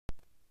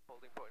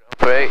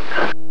8.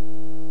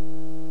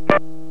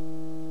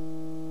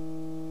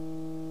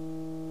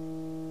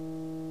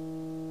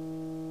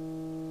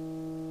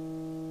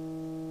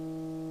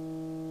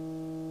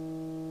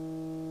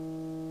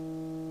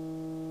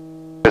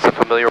 There's a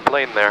familiar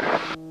plane there.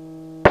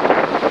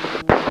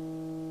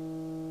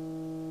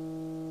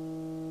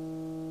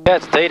 Yeah,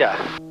 it's Dieter.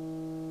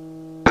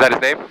 Is that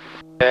his name?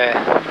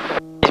 Yeah.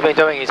 He's been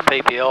doing his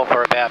PPL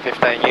for about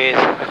 15 years.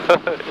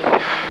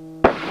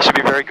 Should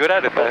be very good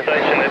at it then.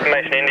 Station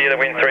information India, the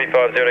wind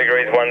 350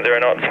 degrees, 10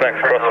 knots, max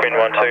crosswind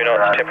 12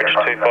 knots, temperature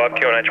 25,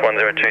 QNH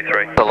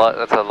 1023.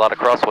 That's a lot of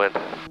crosswind.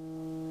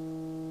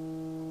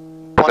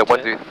 Is that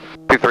 1, 2,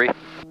 2, 3?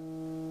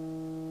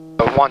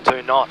 1,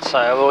 2 knots, so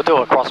we'll do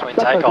a crosswind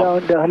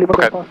takeoff.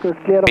 Okay.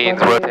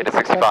 Means rotate to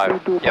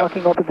 65. Yep.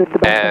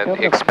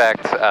 And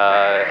expect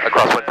a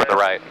crosswind from the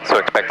right. So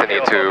expect to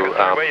need to.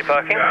 Where are you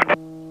parking?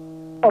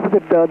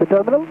 Opposite the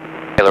terminal.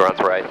 Ailerons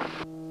right.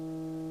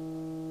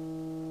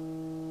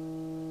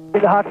 In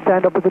the hard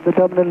stand opposite the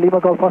terminal, Lima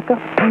Golf Oscar.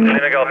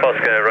 Lima Golf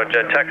Oscar,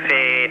 roger.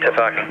 Taxi to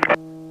parking.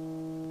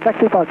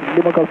 Taxi parking,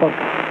 Lima Golf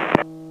Oscar.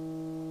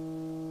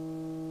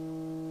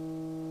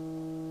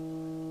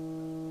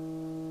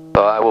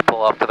 So I will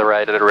pull off to the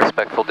right at a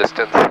respectful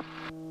distance.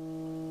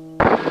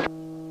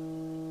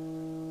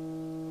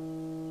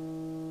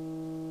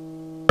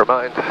 Never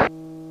mind.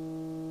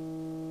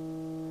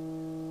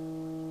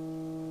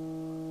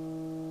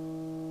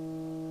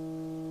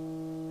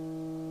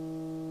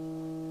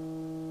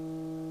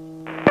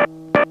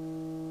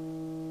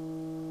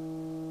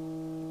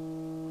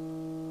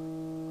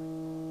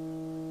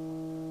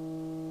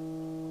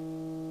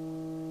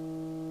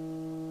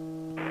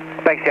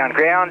 Thanks down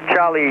ground,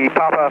 Charlie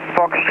Papa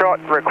Foxtrot,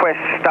 request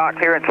start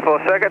clearance for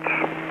circuits.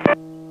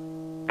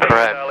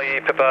 Correct. Charlie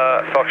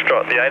Papa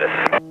Foxtrot, the ATIS.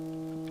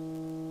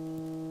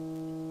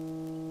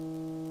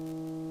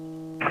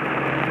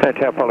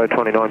 Hotel Apollo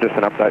 29, just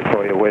an update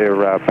for you. We're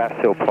Bass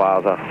Hill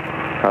Plaza,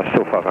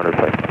 still 500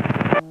 feet.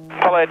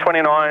 Apollo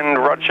 29,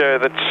 roger,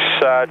 that's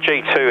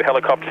G2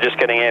 helicopter just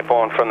getting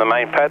airborne from the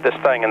main pad. They're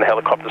staying in the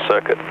helicopter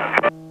circuit.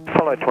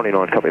 Apollo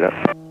 29, copy that.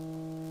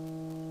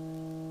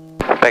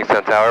 Thanks,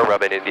 Sun Tower.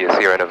 Robin India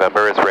Sierra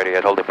November is ready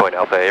at holding point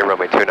Alpha A,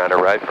 runway 29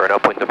 right for an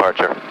upwind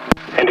departure.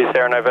 India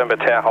Sierra November,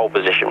 tower hold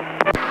position.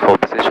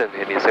 Hold position,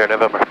 India Sierra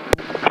November.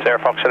 Sierra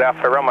Fox at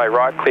Alpha, runway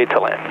right, clear to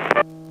land.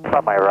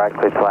 Runway right,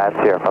 clear to land,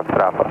 Sierra Fox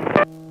at Alpha.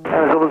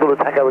 And Zulu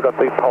Tango, we've got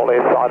the pole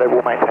air side,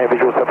 we'll maintain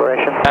visual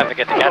separation. Don't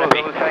forget the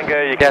canopy. Zulu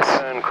Tango, you can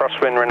turn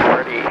crosswind when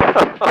ready.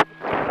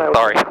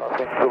 Sorry.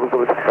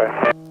 Zulu Tango.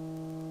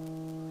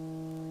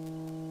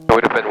 It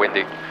would have been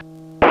windy.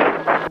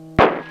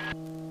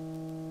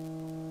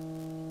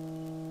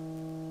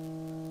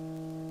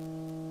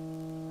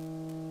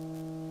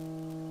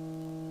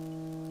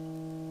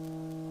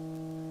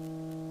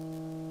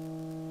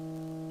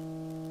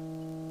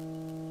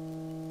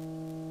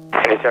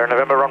 India Sierra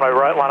November, runway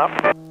right, line up.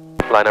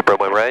 Line up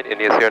runway right,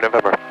 India Sierra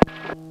November.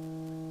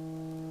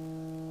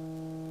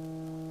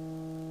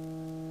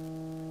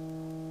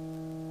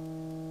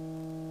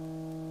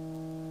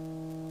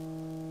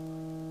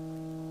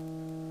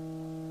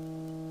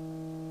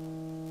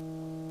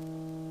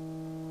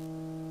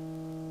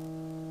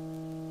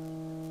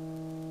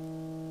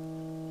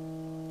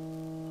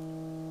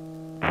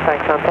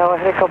 Thanks, Sun Tower.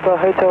 Helicopter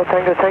Hotel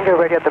Tango Tango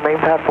ready at the main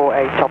pad for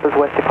a Choppers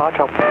West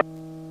departure.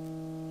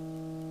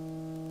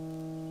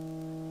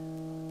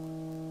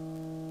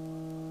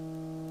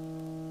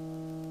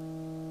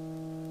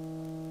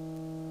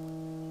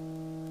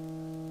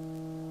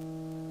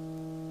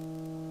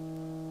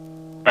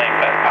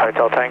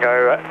 Hotel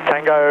Tango,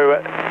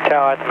 Tango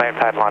Tower at the main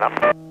pad, line up.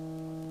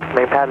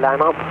 Main pad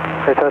line up.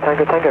 Hotel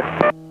Tango Tango.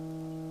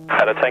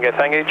 Had a Tango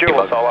Tango, dual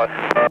or solo?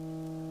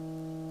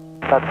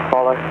 That's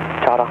follow.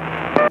 Charter.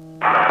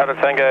 Had a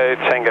Tango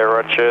Tango,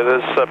 roger.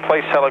 There's a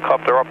police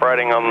helicopter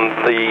operating on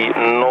the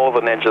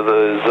northern edge of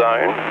the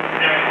zone.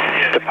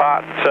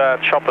 Depart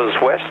Choppers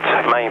West,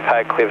 main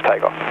pad clear for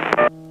takeoff.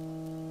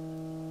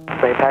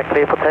 Main pad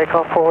clear for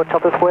takeoff for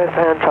Choppers West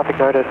and traffic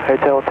noted.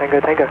 Hotel Tango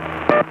Tango.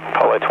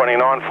 Apollo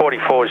 29,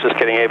 44 is just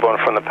getting airborne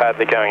from the pad.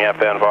 They're going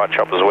outbound via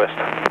Choppers West.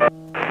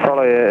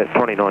 Apollo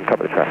 29,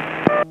 copy the track.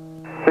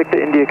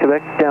 Victor India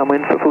Quebec,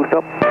 downwind for full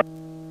stop.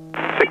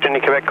 Victor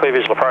India Quebec, clear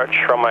visual approach,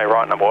 runway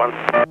right, number 1.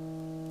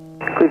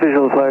 Clear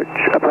visual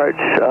approach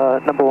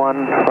number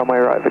 1, runway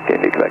right, Victor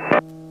India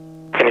Quebec.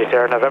 India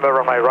Sierra November,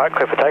 runway right,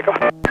 clear for takeoff.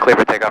 Clear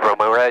for takeoff,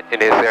 runway right,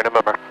 India Sierra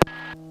November.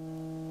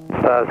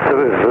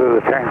 Zulu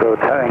Tango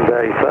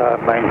Tango,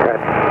 main pad,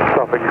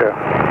 stop and go.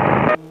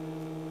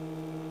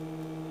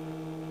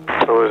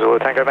 Zulu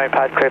Tango, main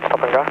pad, clear,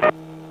 stop and go.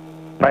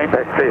 Main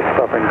pad, clear,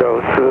 stop and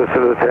go,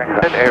 Zulu Tango.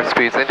 And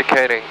airspeed's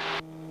indicating.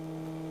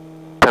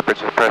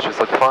 Temperature and pressures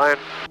look fine.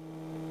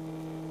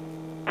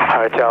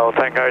 Hotel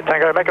Tango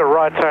Tango, make a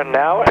right turn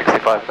now.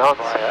 65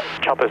 knots.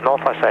 Choppers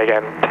North, I say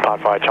again,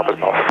 depart via Choppers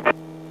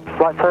North.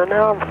 Right turn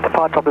now,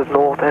 depart Choppers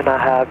North and I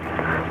have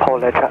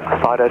pole air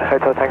sighted.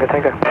 Hotel Tango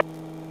Tango.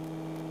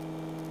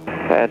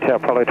 Tower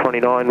Apollo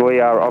 29, we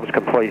are obs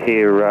complete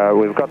here.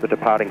 We've got the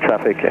departing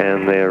traffic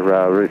and their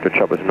route for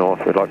choppers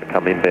north. We'd like to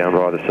come inbound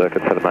via the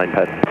circuit for the main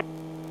pad.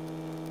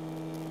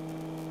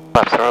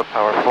 Flaps are up,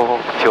 power full,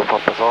 fuel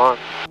pump is on.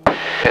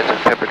 Engine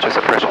temperatures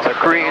and pressures are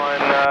green.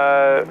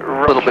 A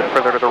little bit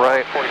further to the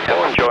right.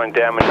 44 and join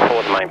downwind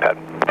for the main pad.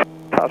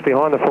 Pass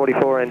behind the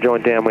 44 and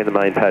join downwind the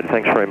main pad.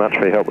 Thanks very much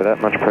for your help with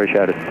that, much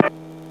appreciated.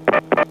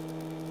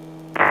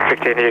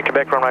 15 India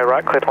Quebec, runway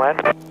right, clear to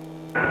land.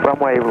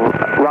 Runway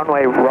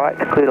right,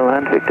 clear to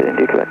land, Victor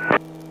India Quebec.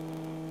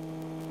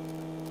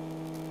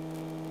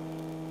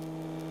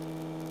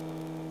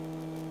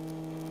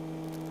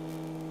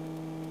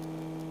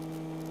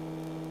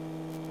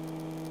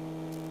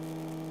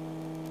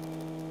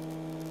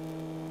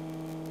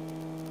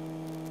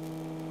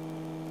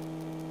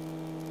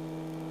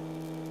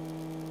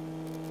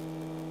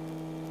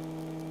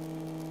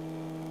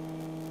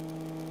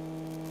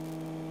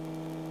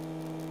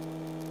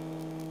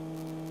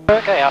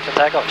 Okay, after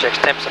takeoff, checks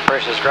temps and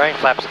pressures green,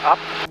 flaps up,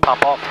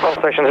 pump off. All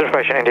stations,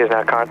 information India is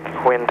now current.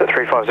 Wind at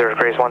 350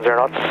 degrees, 10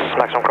 knots,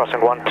 maximum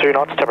crossing 12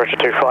 knots, temperature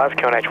 25,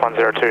 QNH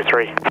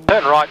 1023.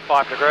 Turn right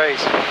 5 degrees.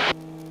 Still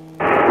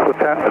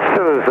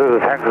the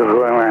tanks are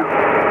going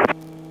around.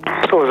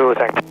 Still Zulu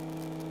tank.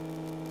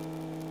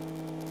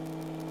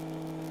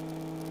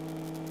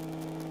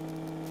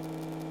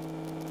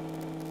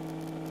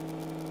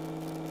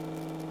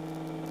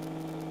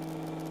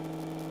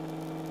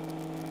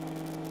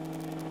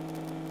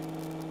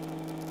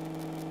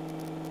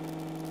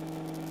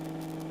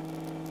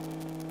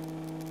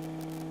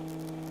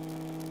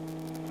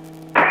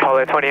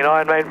 Apollo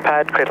 29, main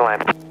pad, clear to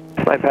land.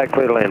 Main pad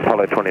clear to land,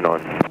 Apollo 29.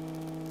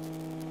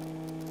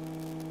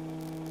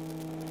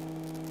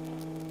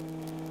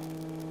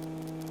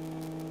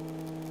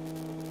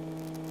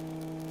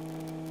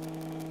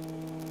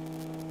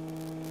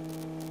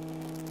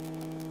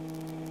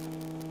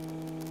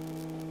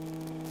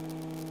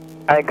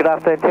 Hey, good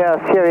afternoon, Tower.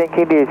 Sierra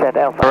Yankee India is at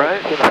Alpha.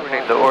 Alright, we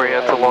need to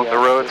orient along the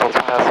roads once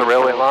we pass the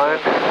railway line.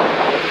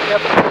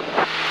 Yep.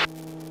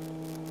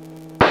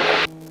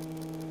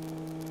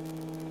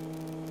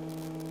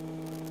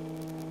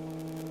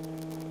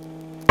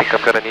 I'm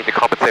going to need to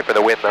compensate for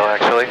the wind though,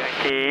 actually.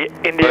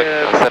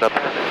 India. Set up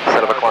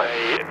a climb.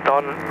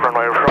 Don,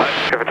 runway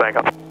right, clear for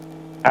takeoff.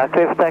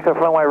 Clear for takeoff,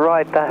 runway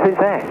right. Who's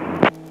that?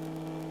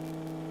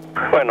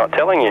 We're not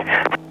telling you.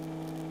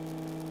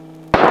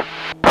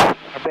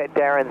 I bet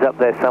Darren's up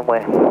there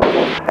somewhere.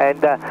 And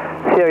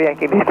Sierra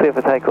Yankee is clear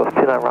for takeoff,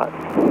 29 right.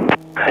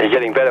 Are you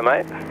getting better,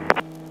 mate?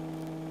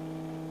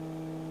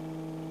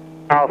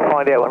 I'll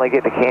find out when I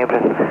get to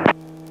Camden.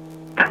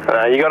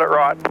 You got it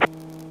right.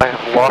 I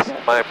have lost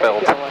my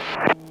belt.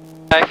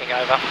 Taking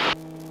over.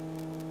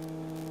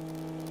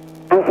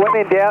 When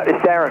in doubt, it's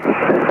Darren.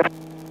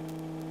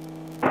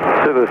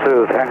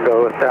 Zulu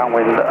Tango,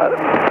 downwind,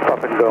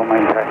 stop and go,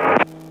 main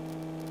pad.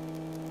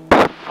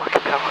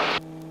 Fucking hell.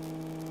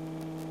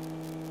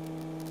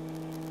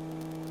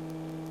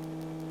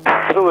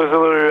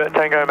 Zulu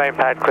Tango, main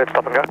pad, clear to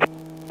stop and go.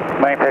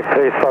 Main pad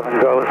clear, stop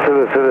and go,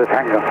 Zulu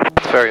Tango.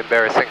 It's very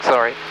embarrassing,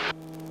 sorry.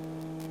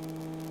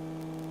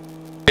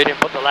 You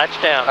didn't put the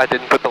latch down. I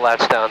didn't put the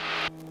latch down.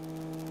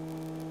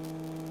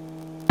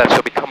 That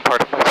shall become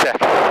part of my check.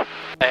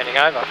 Standing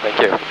over. Thank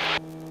you.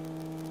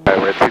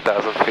 Alright, we're at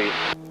 2,000 feet.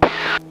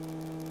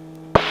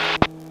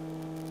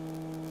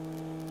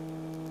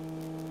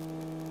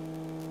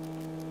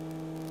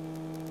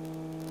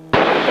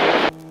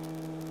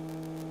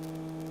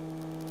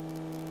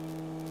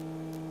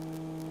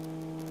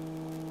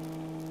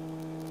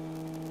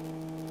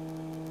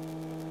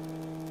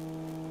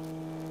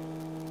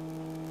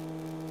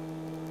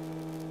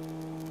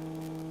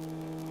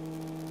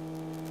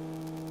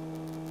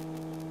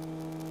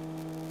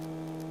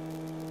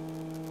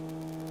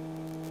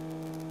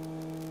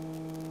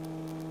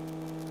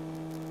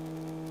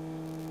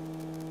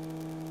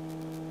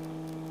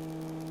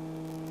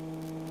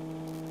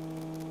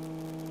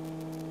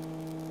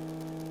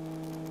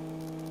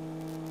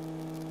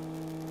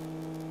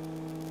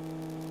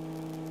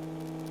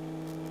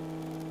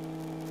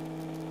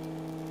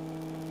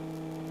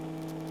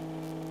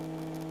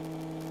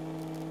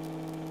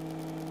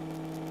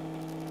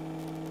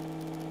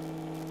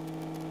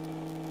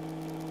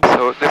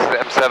 So this is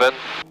M7.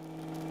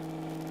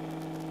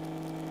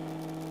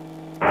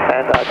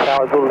 And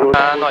Tower Zulu.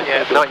 Not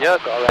yet. Not yet.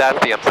 That's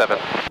the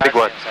M7. Big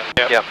one.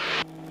 Yep.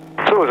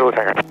 Zulu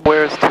Tango.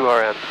 Where's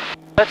 2RN?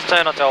 Let's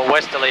turn onto a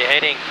westerly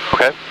heading.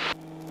 Okay.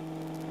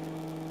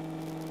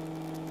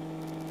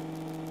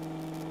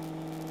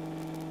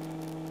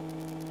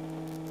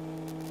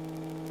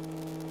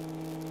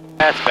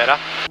 That's better.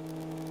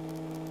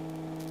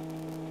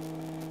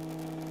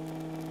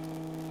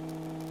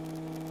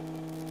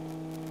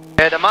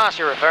 Yeah, the mast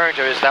you're referring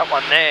to is that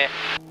one there.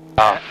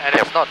 And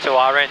it's not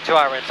 2RN.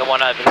 2RN's the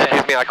one over there.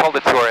 Excuse me, I called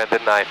it 2RN,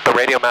 didn't I? The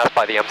radio mast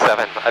by the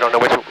M7. I don't know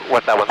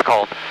what that one's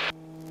called.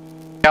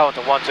 Go on to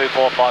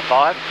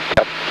 12455.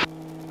 Yep.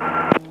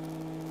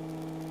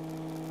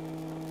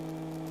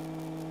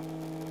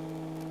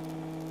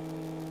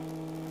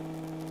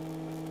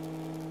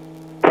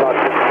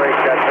 Roger,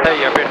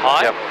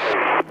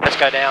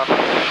 go down.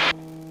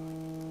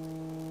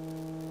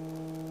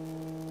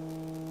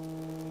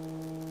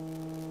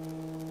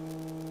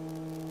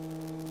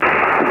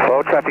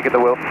 Well, traffic in the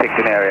Wilson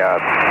Picton area.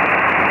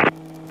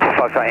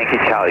 Foxtrot Yankee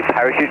Charlie.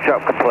 Parachute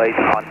drop complete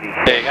on the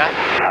There you go.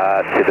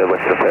 to the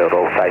west of the field,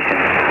 all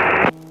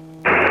stations.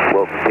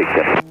 Wilson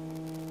Picton.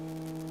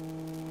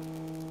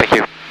 Thank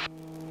you.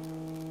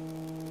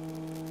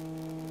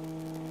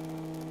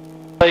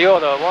 So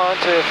you're the 1,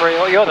 2, 3,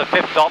 or you're the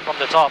 5th dot from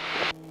the top.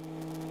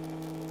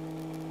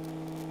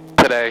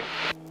 Today.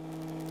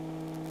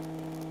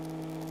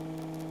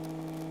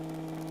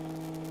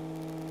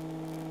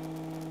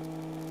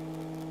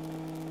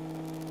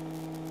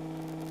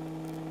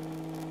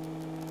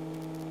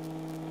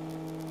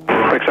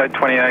 Quickside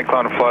 28,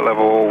 climb to flight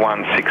level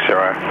 160.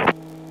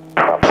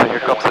 So here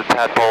comes the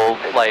tadpole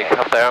lake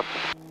up there.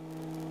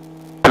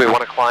 Do we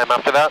want to climb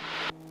after that?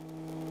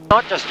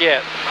 Not just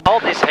yet.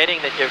 Hold this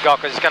heading that you've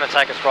got because it's going to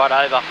take us right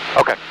over.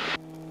 Okay.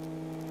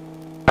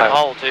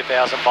 Hold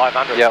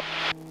 2,500. Yep.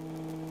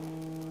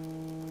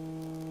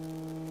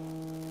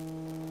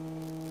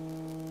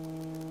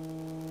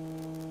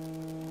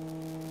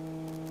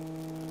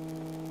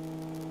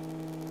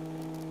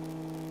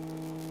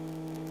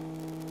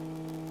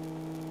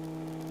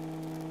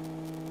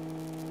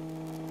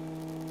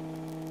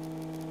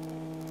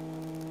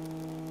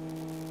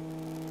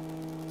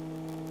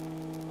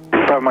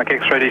 Mike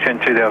X-ray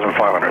descend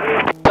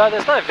 2,500. So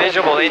there's no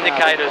visual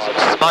indicators of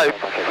smoke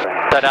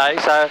today,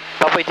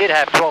 but we did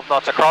have 12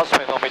 knots of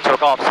crosswind when we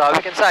took off, so we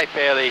can say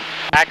fairly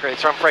accurate.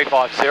 It's from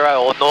 350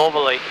 or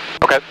normally.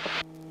 Okay.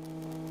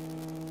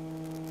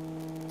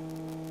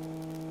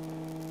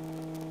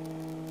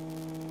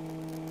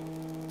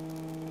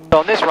 So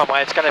on this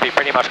runway, it's going to be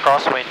pretty much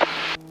crosswind.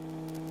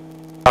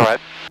 All right.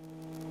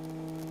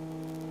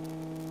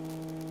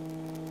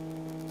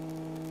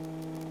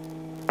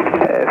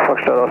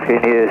 Foxtrot Oscar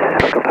News.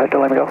 Compared to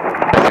let me go.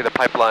 I see the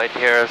pipeline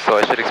here, so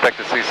I should expect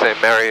to see St.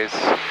 Mary's.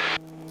 Is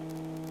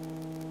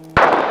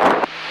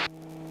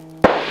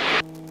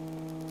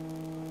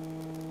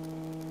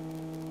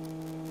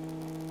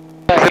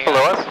it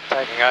below us?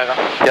 Taking over.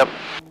 Yep.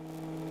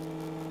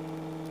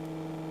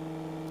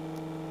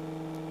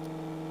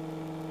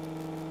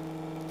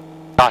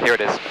 Ah, here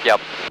it is. Yep.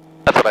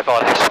 That's what I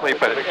thought actually,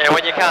 but... Yeah,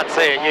 when you can't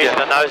see it, usually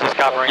the nose is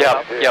covering it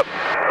up. Yep.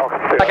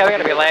 Okay, we're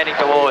going to be landing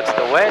towards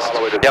the west.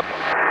 Yep.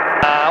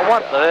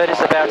 1/3 is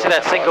about to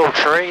that single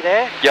tree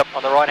there. Yep.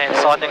 On the right hand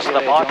side next to the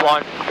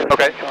pipeline.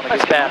 Okay.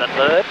 That's about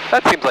 1/3.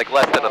 That seems like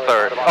less than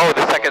 1/3. Oh,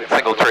 the second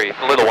single tree,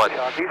 the little one.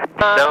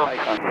 No?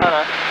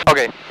 No.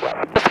 Okay.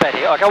 Just about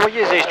here. Okay, we'll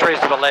use these trees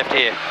to the left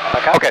here.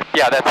 Okay? Okay,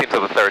 yeah, that seems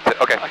like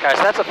 1/3. Okay. Okay,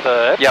 so that's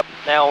 1/3. Yep.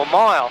 Now a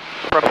mile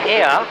from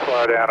here,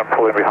 Slow down and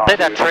pull in behind. see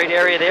that treed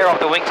area there off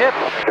the wingtip?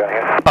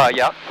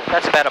 Yeah.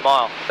 That's about a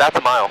mile. That's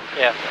a mile.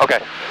 Yeah. Okay.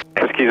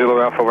 Whiskey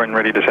Zulu Alpha, when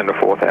ready, descend to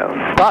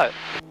 4,000. So,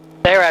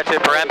 there are our two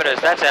parameters.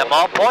 That's our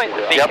mile point,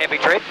 the big heavy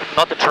tree,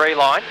 not the tree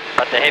line,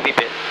 but the heavy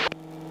bit,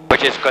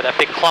 which has got a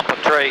big clump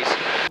of trees.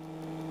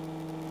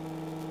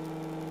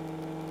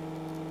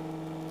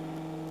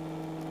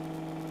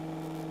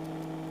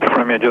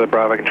 Romeo Juliet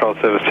Bravo, control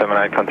service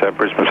terminate, contact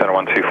Brisbane Centre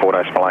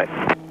 124.8.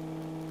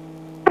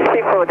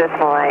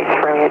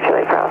 24.8, Romeo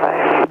Juliet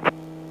Bravo.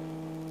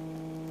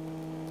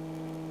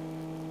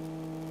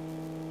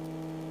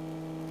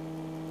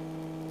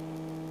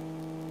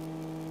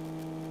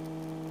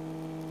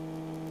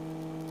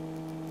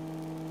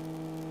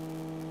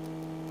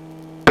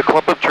 The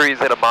clump of trees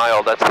in a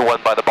mile, that's the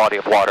one by the body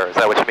of water. Is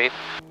that what you mean?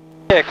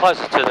 Yeah,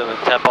 closest to the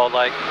Tadpole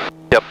Lake.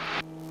 Yep.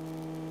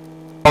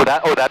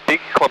 Oh, that big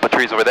clump of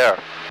trees over there.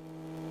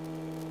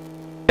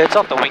 It's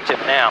off the wingtip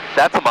now.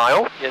 That's a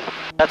mile? Yes,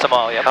 that's a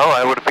mile, yeah. Oh,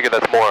 I would have figured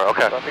that's more.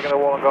 Okay. Traffic in the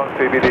Wollongong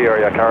CBD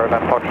area,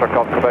 Caravan Foxtrot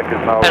Golf Quebec is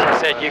now... As I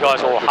said, you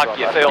guys all hug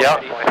your field. Yeah,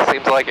 it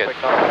seems like it. It's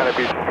going to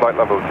be flight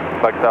level,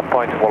 like that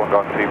point in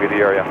Wollongong CBD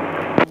area.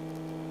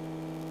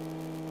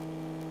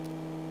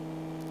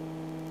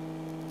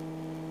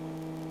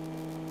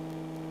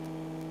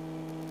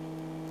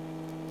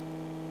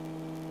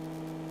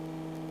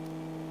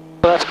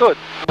 Well, that's good.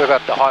 We've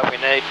got the height we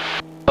need.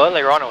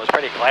 Earlier on it was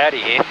pretty cloudy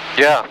here.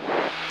 Yeah,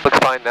 looks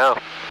fine now.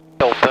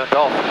 All burned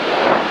off.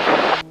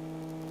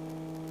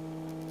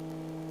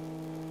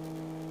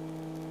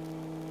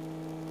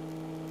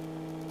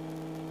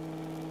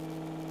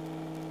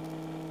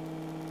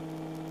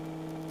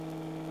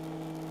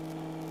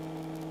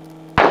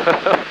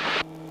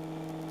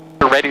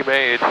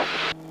 Ready-made.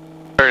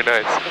 Very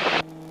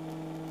nice.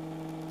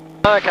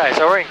 Okay,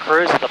 so we're in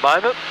cruise at the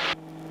moment.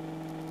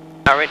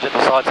 Our engine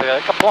decides to go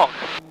kaplonk.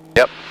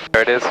 Yep,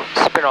 there it is.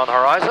 Spin on the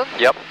horizon.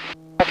 Yep.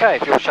 Okay,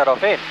 fuel shut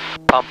off in.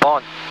 Pump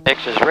on.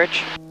 Extra's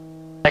rich.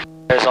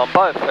 Extra's on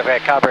both of our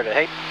carburetor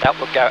heat. That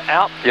will go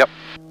out. Yep.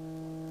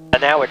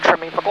 And now we're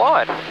trimming for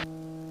glide.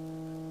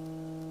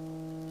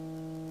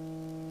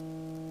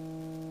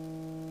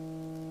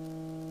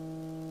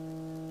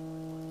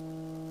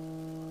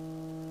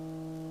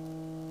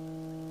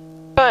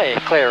 Okay,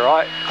 clear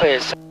right, clear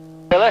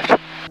left.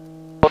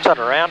 We'll turn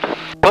around.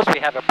 Because we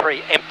have a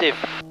preemptive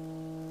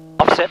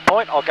offset set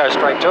point, I'll go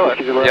straight to it.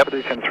 Yep.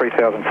 Descend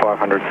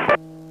 3,500.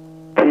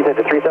 Descend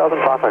to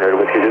 3,500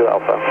 with Zulu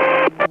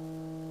Alpha.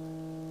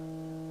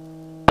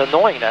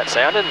 Annoying that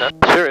sound, isn't it?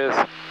 Sure is.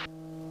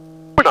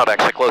 We're not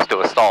actually close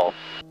to a stall.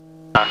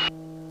 Yeah.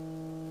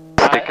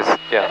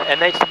 It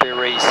needs to be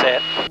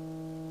reset.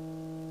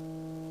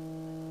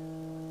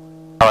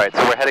 Alright,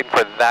 so we're heading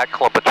for that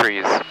clump of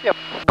trees. Yep.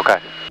 Okay.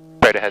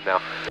 Straight ahead now.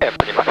 Yeah,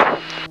 pretty much.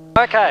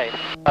 Okay,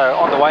 so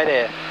on the way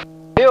there.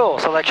 Fuel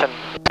selection is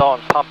on,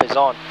 pump is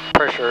on,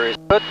 pressure is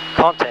good,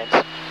 contents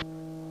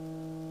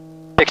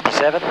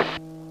 67,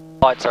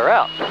 lights are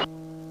out.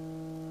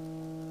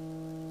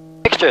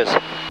 Fixtures,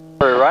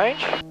 through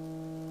range.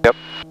 Yep.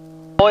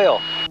 Oil,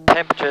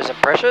 temperatures and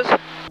pressures,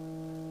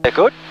 they're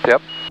good.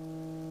 Yep.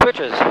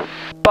 Switches,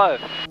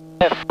 both,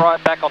 left,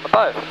 right, back on the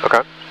both.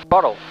 Okay.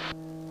 Bottle.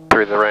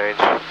 Through the range.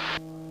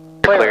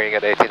 Clearing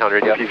at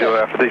 1800, yep.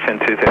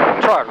 Descend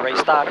 2,000. Try and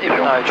restart if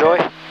no joy.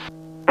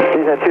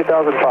 Descend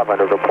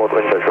 2,500, report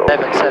wind visual.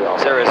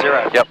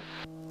 7700. Yep.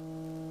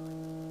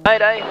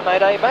 Mayday,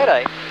 mayday,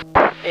 mayday.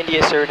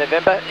 India, Sierra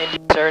November, India,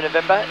 Sierra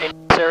November, India,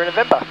 Sierra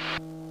November.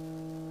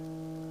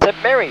 St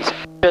Mary's,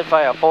 engine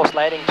failure, forced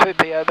landing 2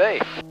 POB.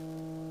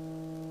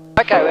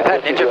 Okay, we've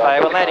had an engine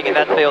failure, we're landing in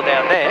that field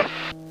down there.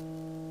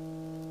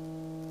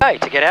 Okay,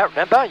 to get out,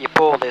 remember, you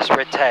pull this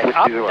red tag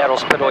up, that'll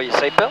split all your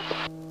seatbelts.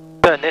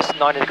 Turn this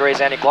 90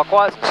 degrees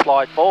anti-clockwise and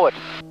slide forward.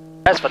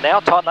 As for now,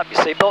 tighten up your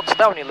seatbelts,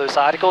 stow any loose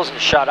articles and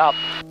shut up.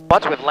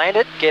 Once we've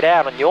landed, get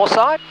out on your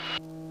side,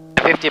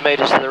 50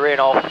 metres to the rear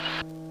and I'll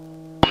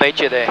meet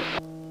you there.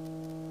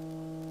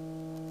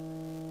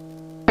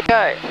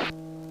 Okay.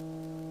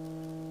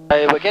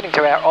 So we're getting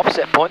to our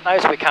offset point though,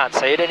 so we can't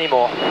see it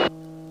anymore.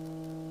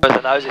 Because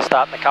the nose is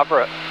starting to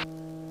cover it.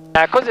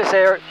 Now, because this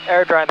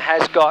aerodrome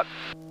has got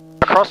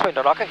a crosswind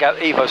on, I can go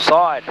either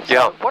side. So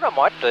yeah. What I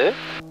might do,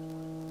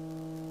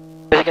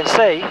 as you can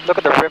see, look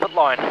at the rivet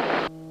line.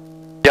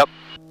 Yep.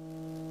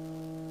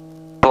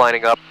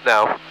 Lining up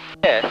now.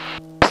 Yeah,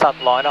 start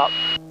to line up.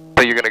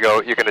 So you're gonna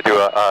do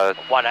a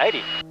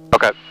 180.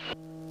 Okay.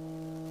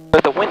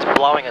 But the wind's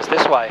blowing us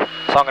this way,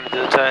 so I'm going to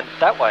do the turn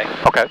that way.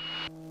 Okay.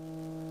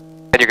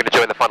 And you're gonna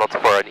join the funnel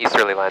for an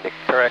easterly landing.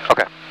 Correct.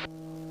 Okay.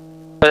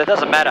 But it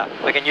doesn't matter,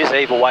 we can use it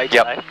either way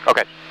today. Yep.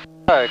 Okay.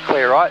 So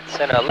clear right,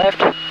 centre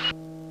left,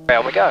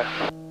 round we go.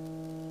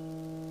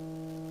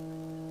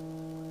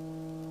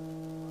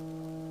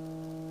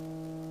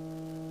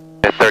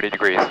 At 30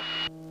 degrees.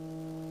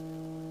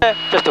 Yeah,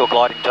 just do a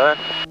gliding turn.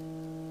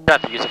 Don't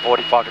have to use a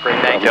 45 degree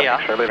bank here.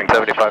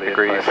 75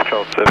 degrees,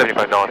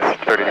 75 knots,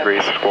 30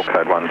 degrees. Squawk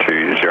code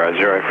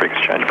 1200 for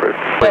exchange proof.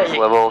 Wings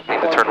level, need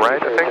to turn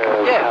right, I think?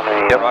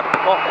 Yeah, Yep.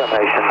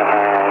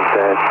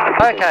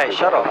 right. Okay,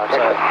 shut off.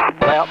 So,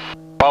 pull out,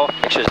 roll,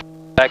 mixtures,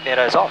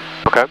 magnetos off.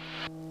 Okay.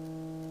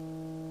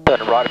 Turn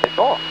it right a bit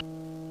more.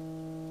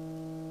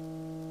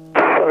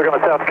 We're on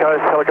the south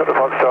coast, helicopter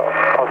Foxtrot,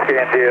 Oscar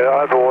India,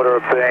 over water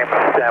of beam,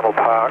 Stanwell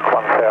Park,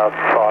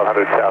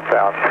 1,500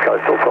 southbound,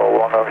 coastal call,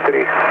 Wollongong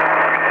City,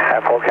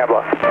 and Port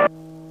Kembla.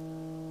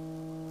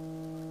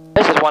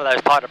 This is one of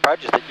those tight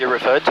approaches that you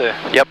referred to.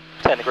 Yep.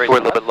 10 degrees. We're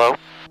a little bit low. A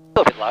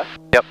little bit low.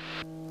 Yep.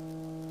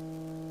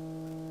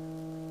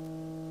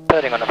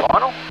 Turning on the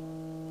final.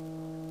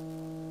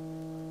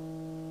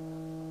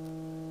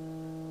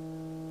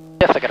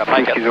 Definitely going to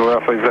make it.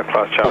 Alpha, exact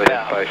class Charlie,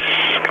 yeah. space,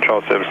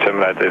 control service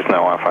terminated, there's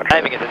no Wi-Fi.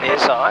 Aiming at the near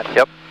side.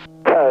 Yep.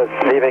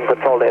 Leaving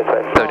control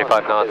airspace.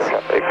 75 knots.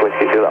 Traffic with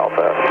Zulu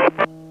Alpha.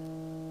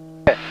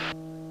 Okay.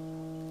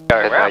 Go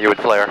And now around. you would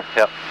flare.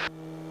 Yep.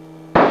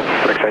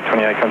 XA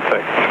 28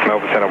 contact,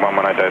 Melbourne Centre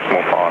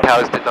 118.5.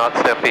 Cows did not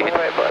stampede.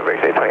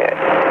 XA 28.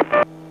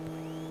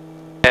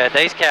 Yeah,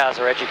 these cows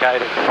are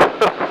educated.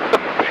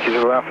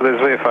 Zulu Alpha, there's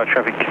VFR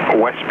traffic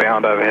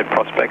westbound overhead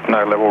Prospect,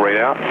 no level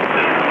readout.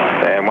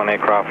 And one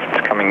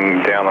aircraft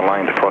coming down the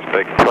lane to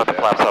Prospect. Let the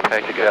flaps up,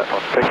 hey? Yeah,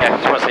 Prospect. Yeah,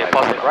 just want to see a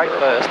positive rate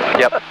first.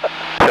 Yep.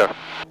 Sure.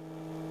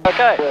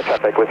 Okay.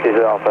 Traffic with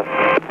Zulu Alpha.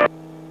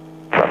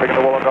 Traffic in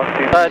the Wollongong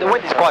City. So the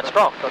wind is quite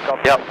strong.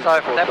 Yep. So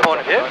from that point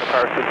of view,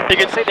 you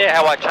can see there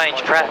how I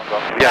changed track.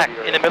 Yeah.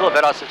 In the middle of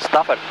it, I said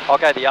stuff it. I'll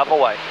go the other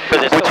way.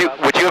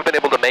 Would you have been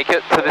able to make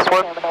it to this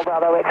one?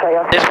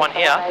 This one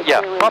here? Yeah.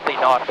 Probably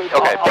not.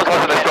 Okay,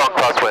 because of the strong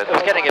crosswind. It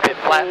was getting a bit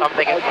flat. I'm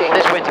thinking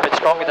this wind's a bit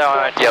stronger than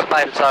I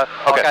anticipated, so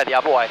I'll go the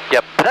other way.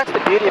 Yep. But that's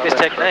the beauty of this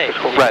technique.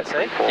 Right.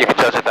 See? You can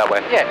judge it that way.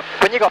 Yeah.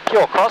 When you got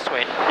pure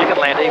crosswind, you can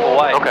land either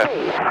way. Okay.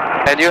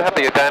 And you have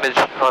the advantage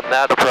on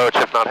that approach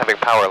of not having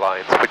power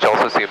lines, which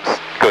also seems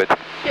good.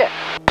 Yeah.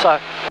 So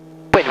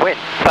win-win.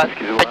 But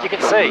you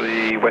can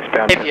see,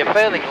 if you're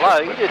feeling low,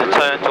 you do the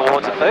turn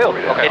towards the field.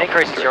 Okay. It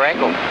increases your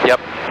angle. Yep.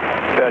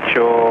 That's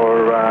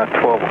your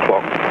 12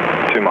 o'clock,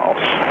 2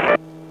 miles.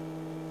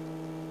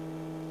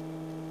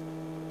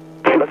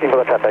 Looking for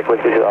the traffic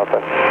with Zulu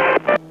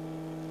Alpha.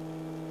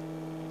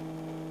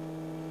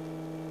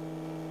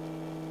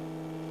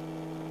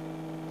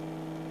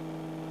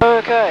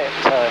 Okay,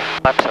 so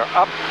laps are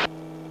up.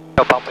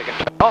 No pump we can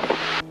turn off.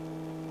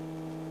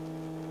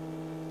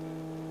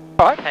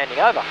 Alright, handing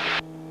over.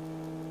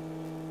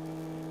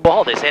 We'll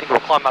hold this heading, we'll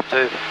climb up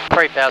to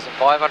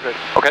 3,500.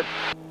 Okay.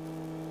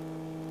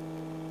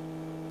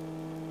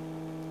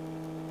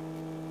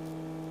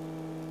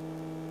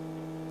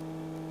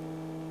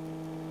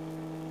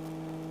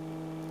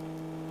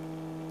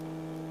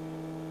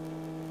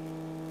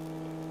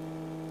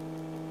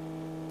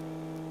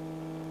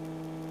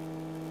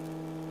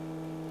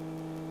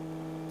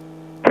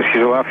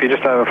 Visual Alpha, you're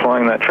just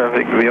overflying that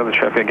traffic. The other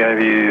traffic I gave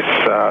you is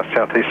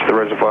southeast of the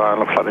reservoir.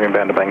 Looks like they're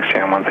inbound to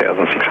Bankstown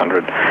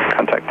 1600.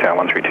 Contact tower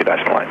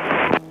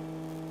 132.8.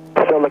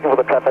 Still looking for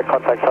the traffic,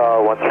 contact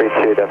tower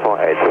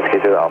 132.8, Whiskey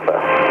Zulu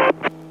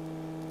Alpha.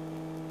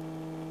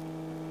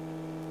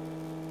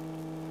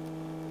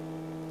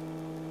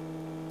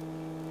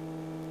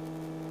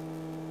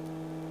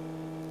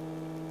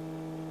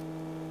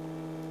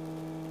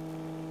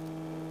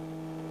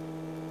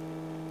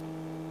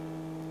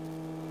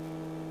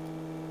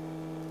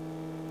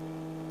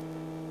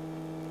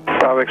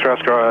 Bravo X-ray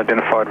Oscar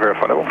identified,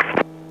 verifiable.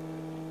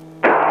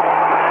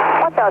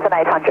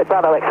 1800,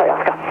 Bravo X-ray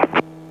Oscar.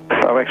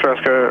 Bravo X-ray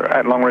Oscar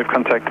at Long Reef,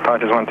 contact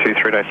departures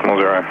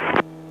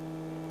 123.0.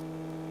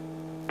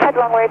 At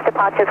Long Reef,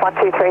 departures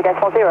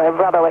 123.0,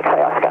 Bravo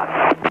X-ray Oscar.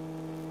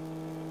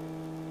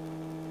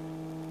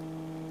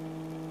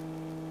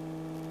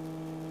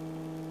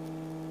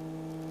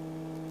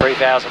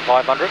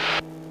 $3,500.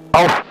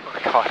 Oh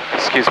my god,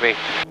 excuse me.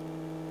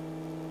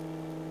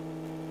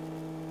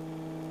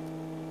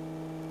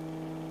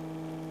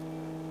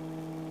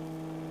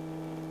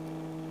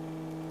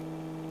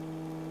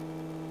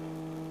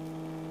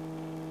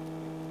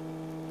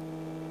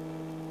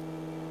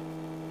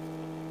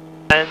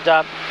 And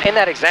in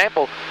that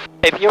example,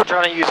 if you were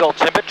trying to use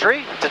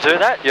altimetry to do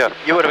that, yeah,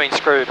 you would have been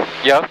screwed.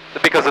 Yeah,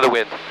 because of the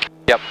wind.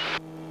 Yep.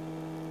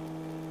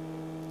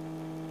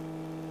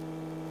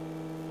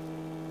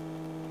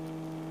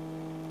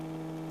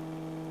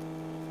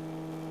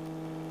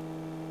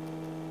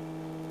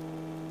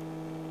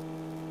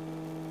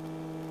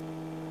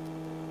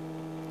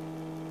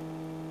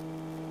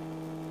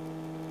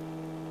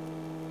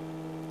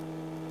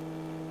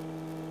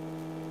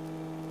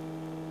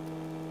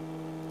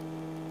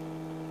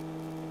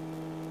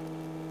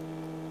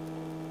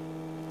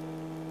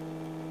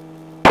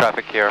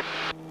 Traffic here.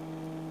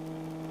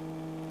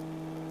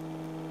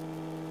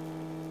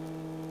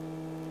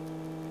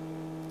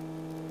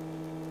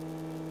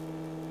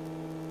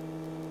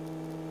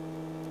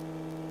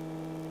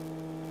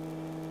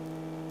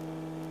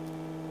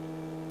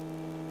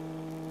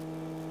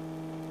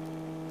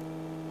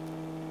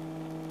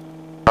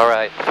 All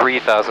right,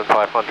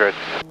 3,500.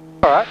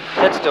 All right,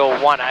 let's do a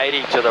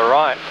 180 to the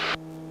right.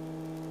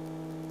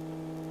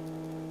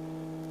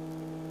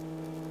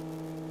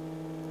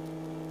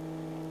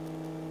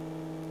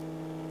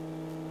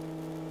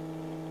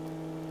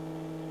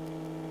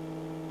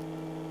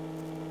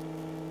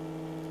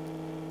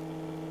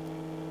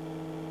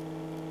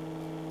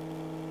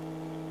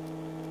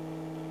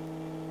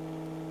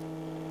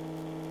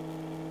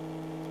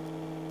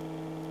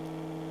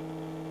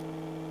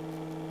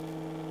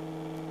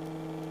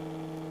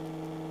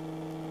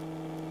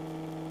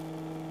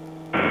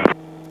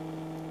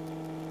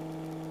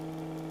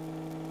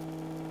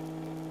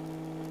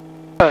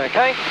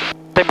 Okay,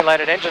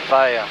 simulated engine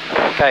failure.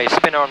 Okay,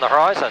 spinner on the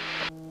horizon.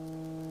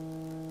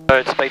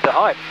 Bird speed to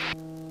height.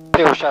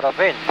 Fuel shut off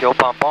in, fuel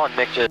pump on,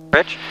 mixture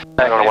stretch.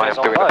 I don't know why I'm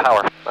doing the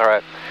power.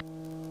 Alright.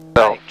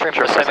 So, okay, trim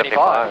for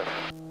 75.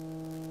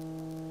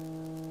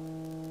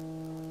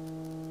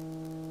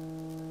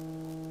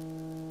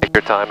 Take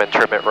your time and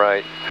trim it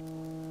right.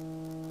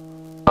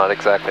 Not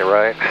exactly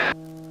right.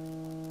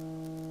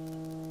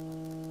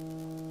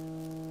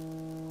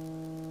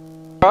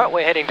 Alright,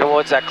 we're heading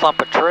towards that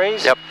clump of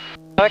trees. Yep.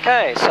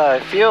 Okay, so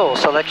fuel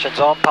selections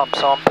on,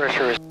 pumps on,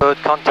 pressure is good,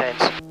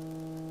 contents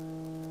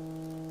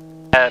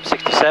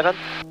 67.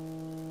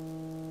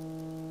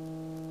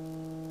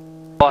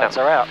 Lights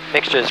are out,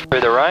 mixtures through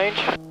the range.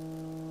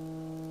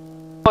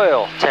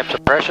 Oil, temps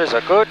and pressures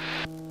are good.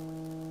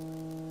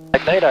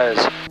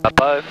 Magnetos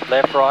above,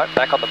 left, right,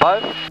 back on the bow.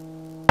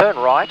 Turn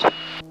right.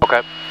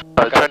 Okay.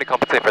 Trying to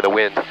compensate for the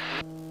wind.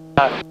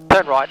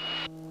 Turn right.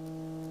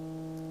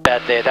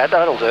 Bad there,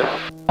 that'll do.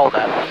 Hold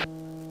that.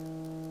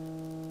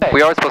 Okay.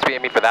 We are supposed to be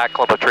aiming for that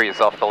clump of trees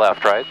off the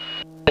left, right?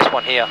 This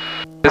one here.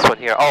 This one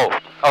here. Oh,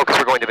 because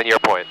we're going to the near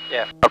point.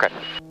 Yeah. Okay.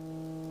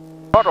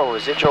 Throttle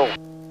residual.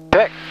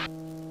 Check.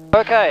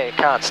 Okay,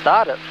 can't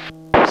start it.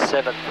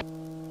 7.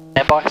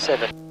 And by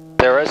 7.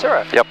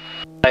 0. Yep.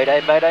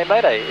 Mayday, mayday,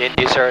 mayday.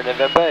 India, Sierra,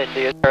 November,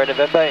 India, Sierra,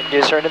 November,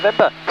 India, Sierra,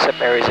 November. St.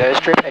 Mary's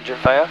airstrip, engine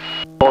failure.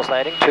 Force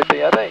landing, 2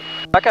 POB. Okay,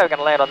 we're going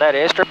to land on that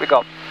airstrip. We've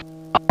got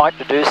a height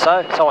to do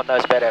so. Someone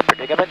knows about our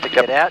predicament. To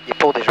get out, you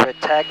pull this red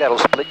tag, that'll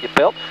split your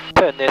belt.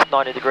 Turn this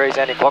 90 degrees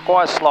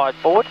anti-clockwise, slide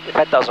forward. If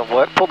that doesn't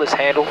work, pull this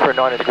handle for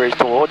 90 degrees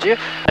towards you,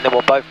 and then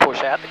we'll both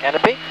push out the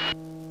canopy.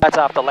 That's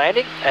after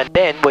landing, and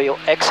then we'll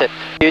exit.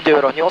 You do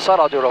it on your side,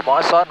 I'll do it on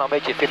my side, and I'll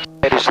meet you 50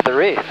 metres to the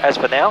rear. As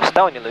for now,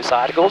 stay on your loose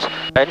articles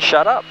and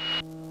shut up.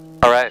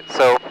 Alright,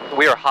 so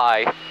we are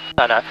high.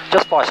 No,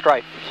 just fly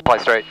straight. Fly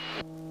straight.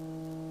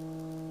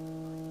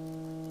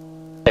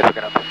 There we're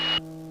gonna.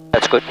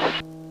 That's good.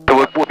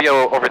 So we'll be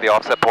over the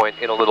offset point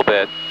in a little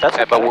bit. That's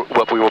okay.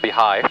 But we will be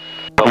high.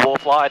 But we'll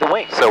fly the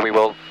wings. So we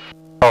will.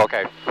 Oh,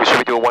 okay. Should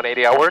we do a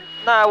 180 outward?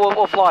 No,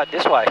 we'll fly it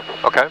this way.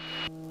 Okay.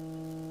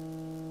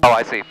 Oh,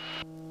 I see.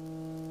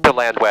 To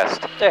land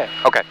west. Yeah.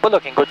 Okay. We're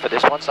looking good for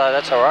this one, so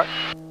that's alright.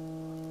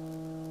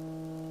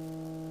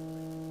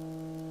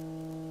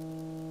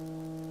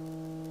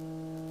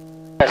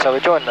 Okay, so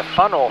we're joining the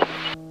funnel.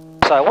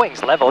 So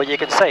wings level, you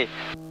can see.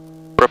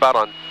 We're about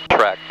on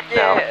track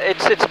now. Yeah,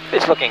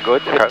 it's looking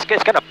good. Okay.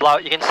 It's going to blow.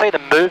 You can see the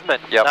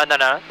movement. Yep. No,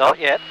 not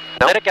yet.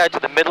 No? Let it go to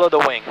the middle of the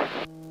wing.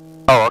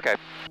 Oh, okay.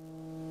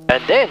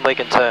 And then we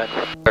can turn.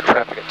 Got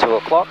traffic at 2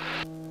 o'clock.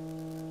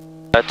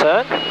 So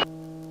turn.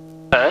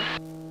 Turn.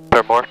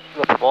 Turn more. A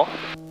little bit more.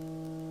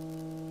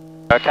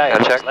 Okay, And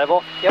wings check.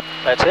 level. Yep,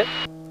 that's it.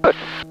 Good.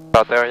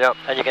 About there, yep.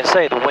 And you can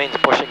see the wind's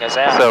pushing us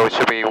out. So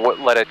should we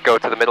let it go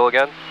to the middle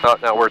again? Oh,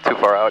 no, we're too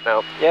far out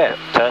now. Yeah,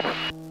 turn.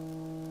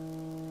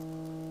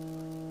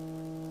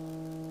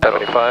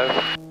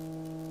 75.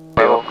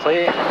 All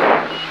clear.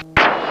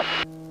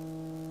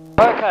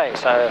 Okay,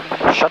 so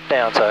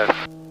shutdown. So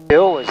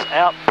fuel is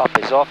out, pump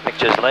is off,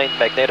 mixture's lean,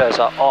 magnetos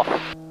are off.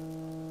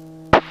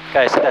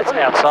 Okay, so that's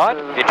outside.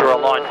 If you draw a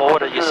line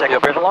forward at your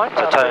second river line,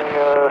 so turn.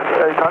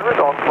 800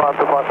 on climb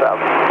to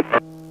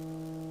 5000.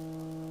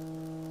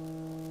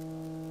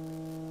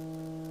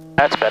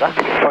 That's better.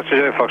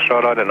 Foxtrot,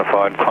 Foxtrot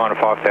identified, climb to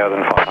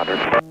 5500.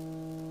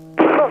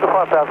 Climb to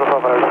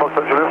 5500,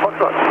 Foxtrot, Julia,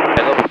 Foxtrot.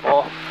 A little bit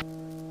more.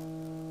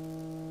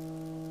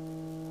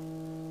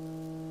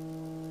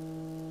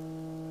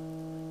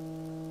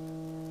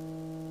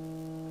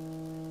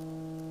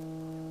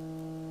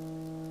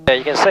 Yeah,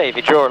 you can see if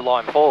you draw a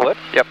line forward.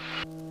 Yep.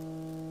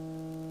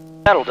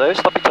 That'll do,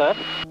 stop your turn.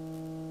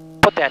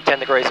 Put down 10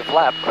 degrees of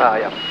flap. Ah,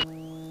 yeah.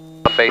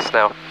 On base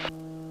now.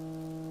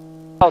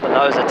 Hold the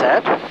nose a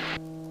tad.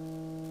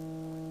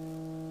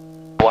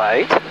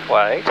 Wait.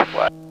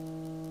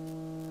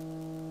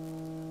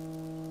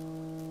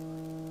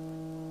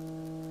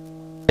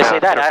 You see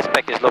that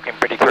aspect is looking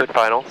pretty good. Third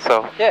final,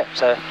 so. Yeah,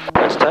 so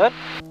let's turn.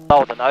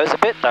 Hold the nose a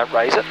bit, don't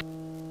raise it.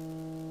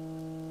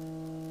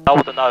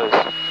 Hold the nose.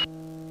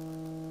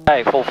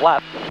 Okay, full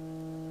flap.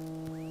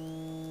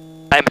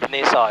 Aim at the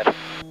near side.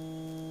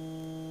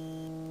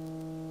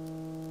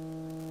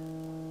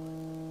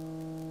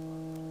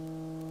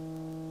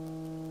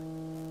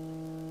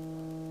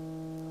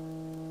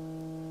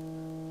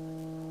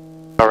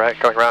 Alright,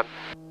 going round.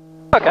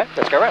 Okay,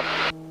 let's go around.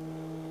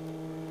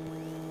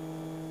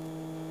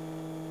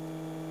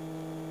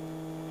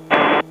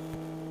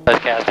 Those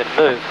cows didn't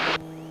move.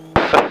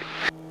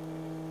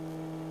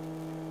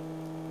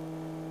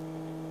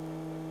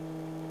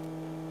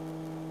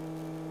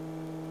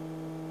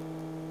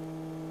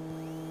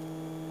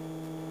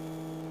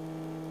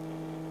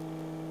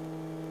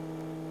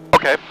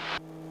 Okay.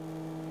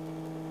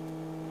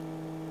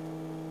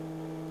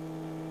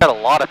 Got a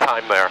lot of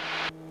time there.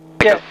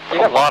 Yeah, you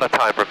a got lot of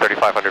time for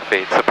 3,500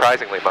 feet,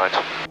 surprisingly much.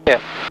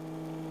 Yeah.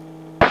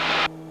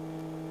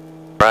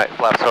 Right,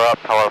 flaps are up,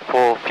 power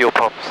full, fuel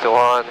pump still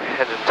on,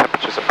 engine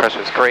temperatures and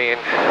pressures green.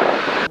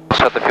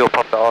 Shut the fuel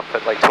pump off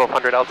at like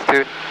 1200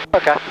 altitude.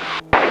 Okay.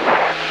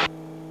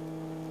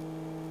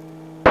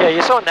 Yeah,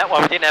 you saw in that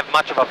one we didn't have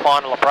much of a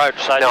final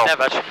approach, so No. didn't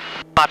have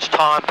much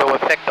time to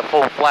affect the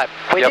full flap.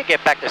 We did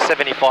get back to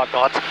 75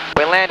 knots.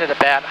 We landed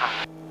about,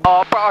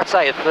 I'd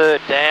say a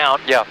third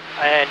down. Yeah.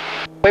 And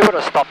we would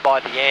have stopped by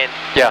the end.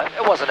 Yeah.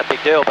 It wasn't a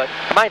big deal, but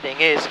the main thing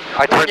is,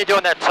 when you're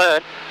doing that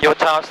turn, you're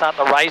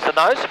starting to raise the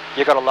nose.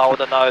 You've got to lower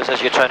the nose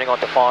as you're turning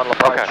onto final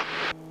approach. Okay.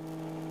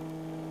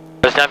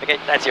 Because don't forget,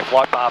 that's your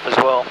flight path as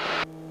well.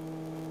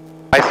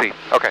 I see,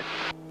 okay.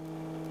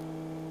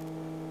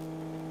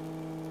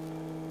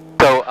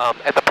 So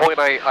at the point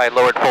I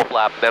lowered full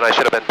flap, then I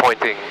should have been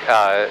pointing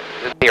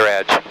near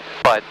edge,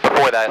 but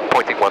before that,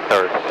 pointing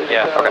 1/3.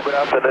 Yeah. Okay. Good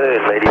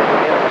afternoon,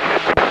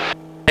 ladies.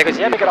 Because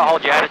you haven't got to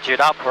hold your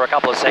attitude up for a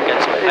couple of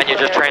seconds and you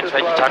just transfer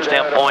your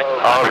touchdown point.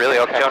 Oh, really?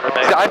 Okay. 200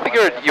 meters. See, I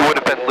figured you would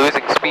have been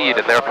losing speed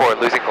and therefore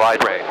losing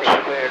glide range.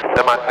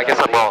 I guess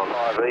I'm wrong.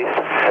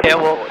 Yeah,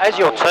 well, as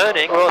you're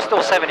turning, well, it's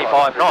still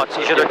 75 knots.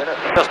 You should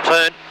have just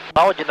turned,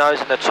 lowered your nose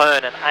in the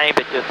turn and aimed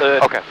at your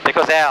third. Okay.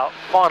 Because our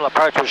final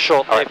approach was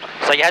short-lived,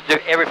 so you had to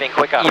do everything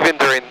quicker. Even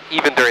during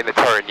the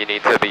turn, you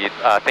need to be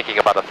thinking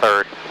about a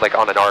third, like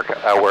on an arc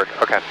work.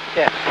 Okay.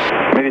 Yeah.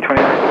 Maybe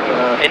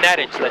 28. In that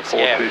instance,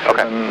 yeah.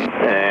 Okay.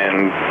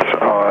 And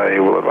I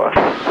will advise.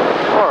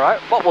 Alright,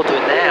 what we'll do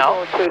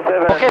now,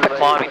 we'll keep it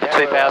climbing to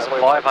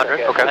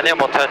 2,500, Okay. and then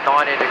we'll turn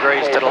 90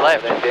 degrees to the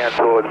left. Down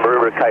towards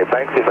Maroubra Cape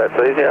Banks if that's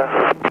easier.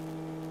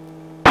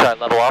 So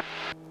level off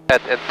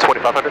at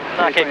 2,500?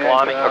 No, keep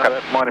climbing. Okay.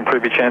 Might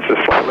improve your chances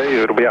slightly.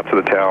 It'll be up to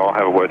the tower. I'll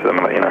have a word to them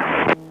and let you know.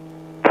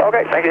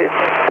 Okay, thank you.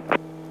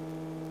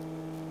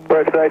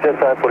 We're today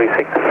just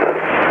 846.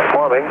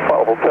 Climbing,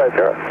 flight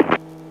 20.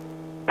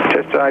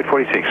 Just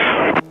 846.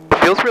 It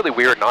feels really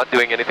weird not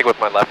doing anything with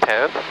my left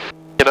hand,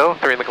 you know,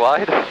 during the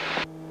glide.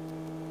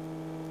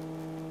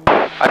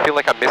 I feel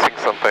like I'm missing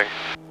something.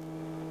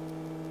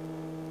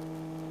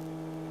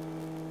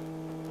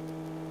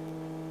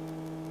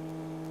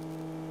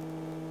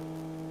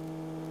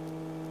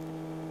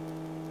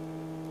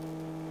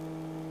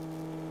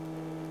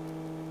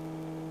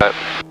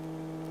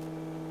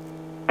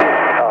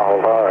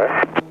 Oh,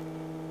 alright.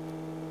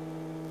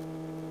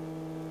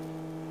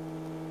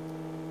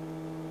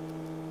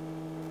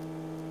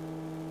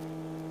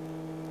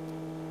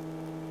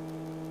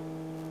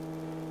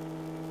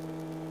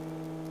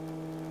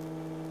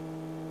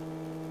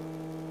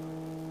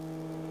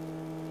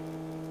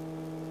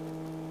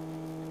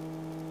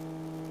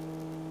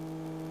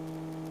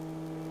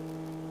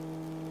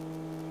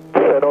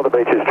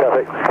 beaches,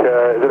 traffic,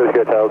 Zulu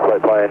Oscar Tails,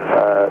 flight plane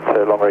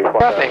to Long Reef.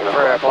 Traffic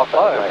for our block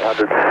low.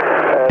 800.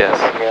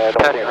 Yes.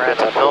 Turning around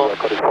to north.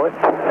 Cottage Point,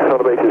 on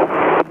the beaches.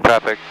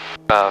 Traffic,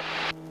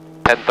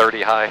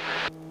 1030 high.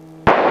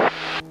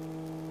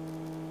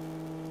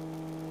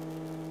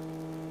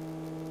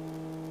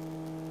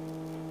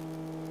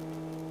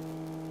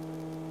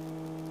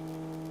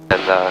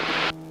 And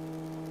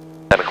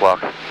 10 o'clock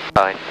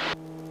high.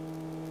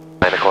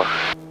 9 o'clock.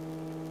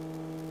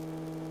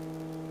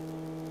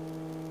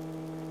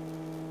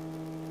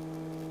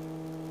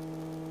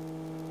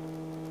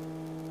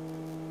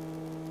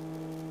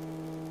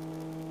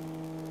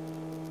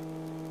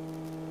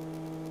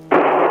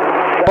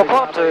 We'll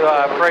climb to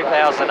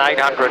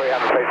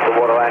 3,800.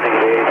 Water landing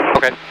here.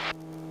 Okay.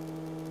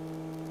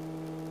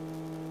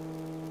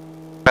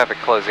 Traffic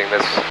closing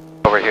this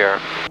over here.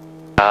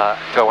 Do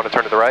I want to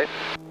turn to the right?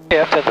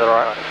 Yeah, to the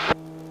right.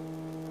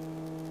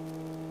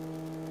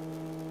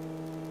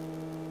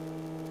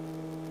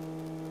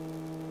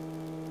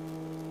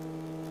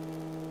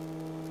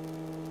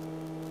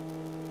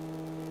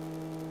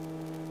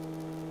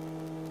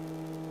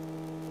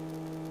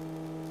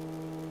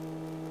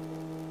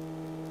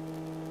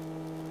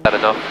 Is that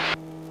enough?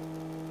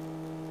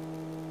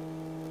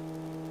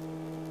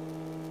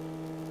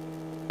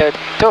 Yeah,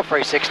 do a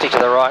 360 to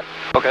the right.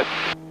 Okay.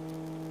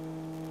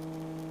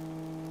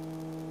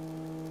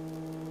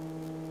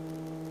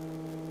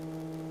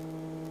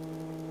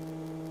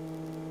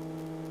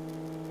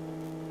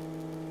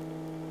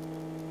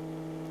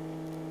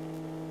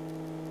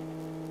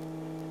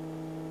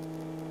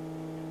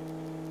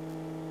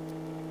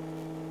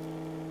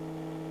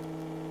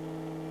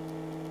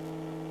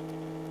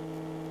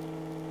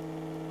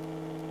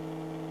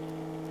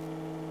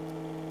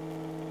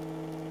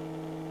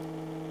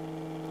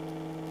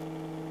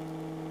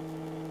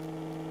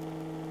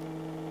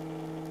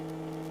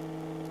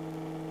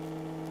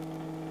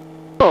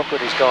 Oh,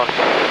 good, he's gone.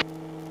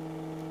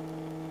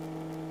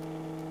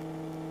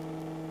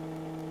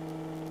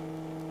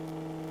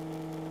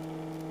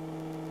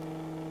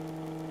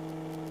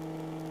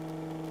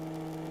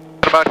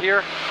 What about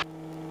here?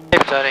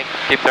 Keep turning.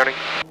 Keep turning.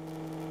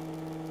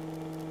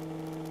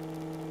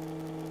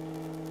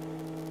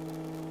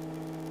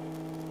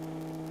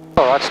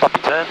 Alright, stop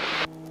your turn.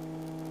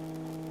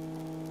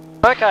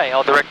 Okay,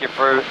 I'll direct you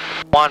through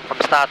one from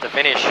start to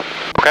finish.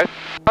 Okay.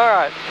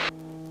 Alright.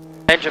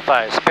 Engine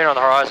phase, spin on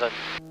the horizon.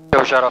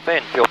 Fuel shut off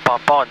in, fuel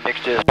pump on,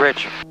 mixtures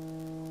bridge.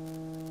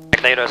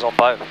 Magnetos on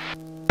both.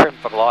 Trim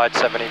for glide,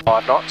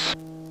 75 knots.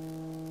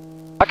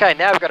 Okay,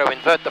 now we've got to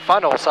invert the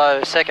funnel,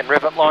 so second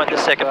rivet line to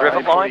second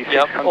rivet line.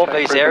 Yep, all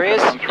these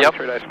areas. Yep.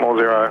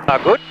 Are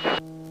good.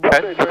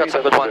 Okay. We've got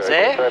some good ones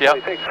there.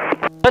 Yep.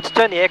 Let's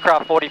turn the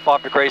aircraft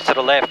 45 degrees to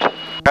the left.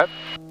 Okay.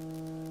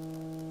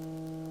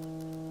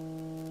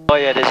 Oh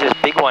yeah, there's this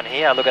big one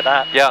here, look at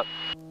that. Yeah.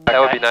 That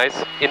would be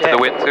nice. Into the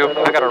wind too.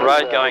 We've got a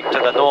road going to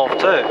the north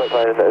too.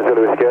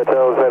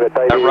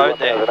 A road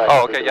there.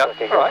 Oh, okay, yeah.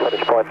 Alright.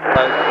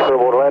 So,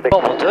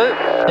 what we'll do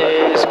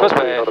is, because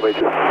we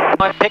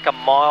might pick a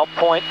mile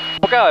point,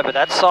 we'll go over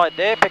that side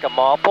there, pick a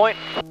mile point.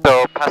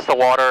 So past the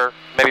water,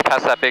 maybe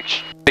past that big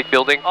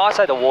building. I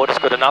say the water's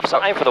good enough,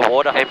 so aim for the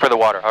water. Aim for the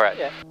water, alright.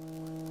 Yeah.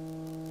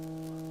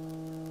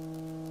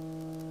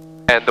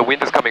 And the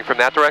wind is coming from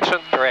that direction?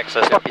 Correct,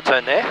 so stop your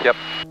turn there. Yep.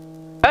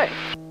 Okay.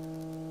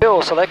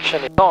 Fuel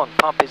selection is on,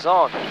 pump is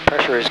on,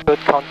 pressure is good,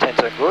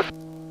 contents are good.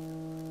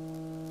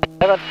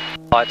 7,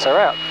 lights are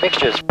out,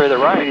 mixtures through the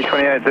range.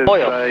 28, there's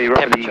oil, a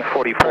roughly temperature,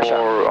 44 pressure.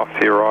 off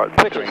to your right,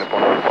 Switches. doing the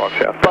 1.5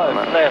 south. Both,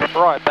 left,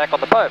 right, back on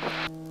the boat.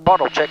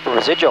 Bottle, check the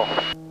residual.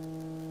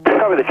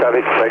 Cover the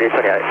traffic, radius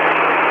 28.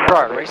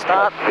 Pro,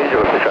 restart.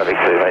 Visual to traffic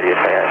to radius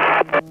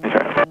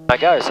 28.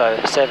 Okay, so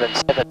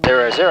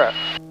 7700.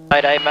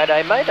 Mayday,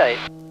 mayday, mayday.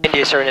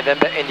 India, Sierra,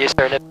 November, India,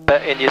 Sierra, November,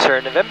 India,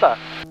 Sierra, November.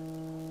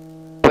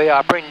 We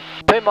are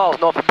 2 miles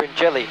north of Bryn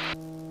Jelly.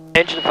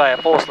 Engine failure,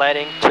 force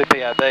landing, 2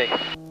 POB.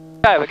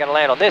 Okay, we're going to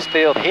land on this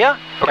field here.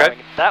 Okay. Going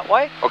that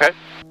way. Okay.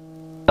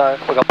 So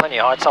we've got plenty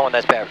of height, someone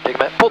that's power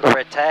predicament. Pull the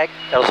red tag,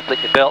 that'll split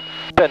your belt.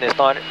 Turn this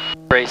 90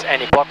 degrees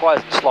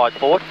anti-clockwise and slide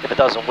forward. If it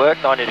doesn't work,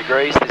 90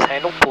 degrees, this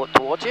handle, pull it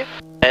towards you.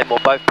 And we'll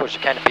both push the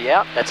canopy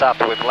out. That's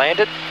after we've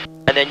landed.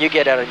 And then you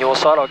get out on your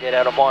side, I'll get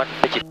out on mine,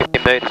 but you 50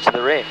 metres to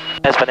the rear.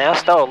 As for now,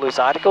 stow loose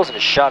articles and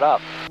shut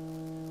up.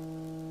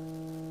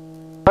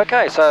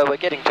 Okay, so we're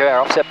getting to our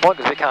offset point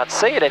because we can't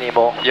see it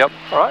anymore. Yep.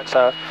 Alright,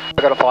 so we've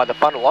got to find the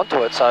funnel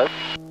onto it, so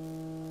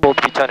we'll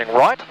be turning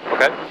right.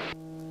 Okay.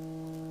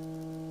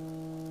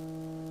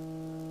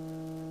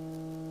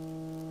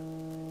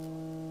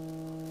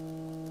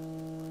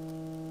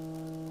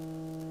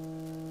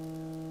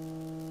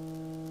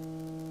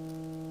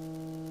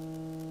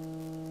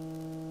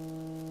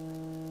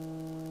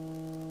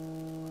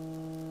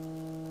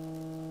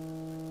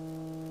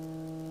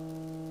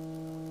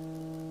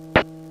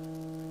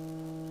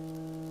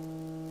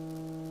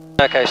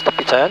 Okay, stop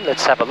your turn,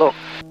 let's have a look.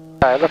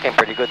 Okay, looking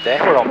pretty good there,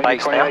 we're on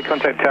base now.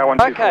 Contact tower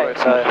 124. Okay,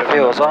 so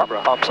fuel's up,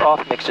 pumps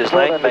off, mixtures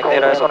lean,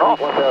 magnetos on off.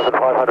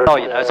 Oh,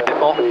 you know, it's a bit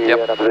more.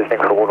 Yep. Positioning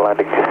for water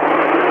landing.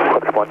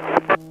 Cottage Point.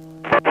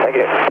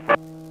 you.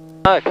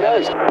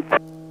 Okay.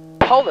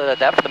 Hold it at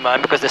that for the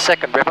moment because the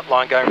second rivet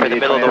line going through the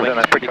middle of the wing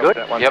is pretty good.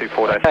 Yep.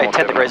 Okay,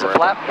 10 degrees of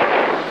flap.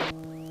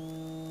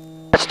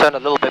 Let's turn a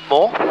little bit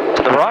more to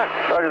the right.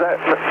 Roger that.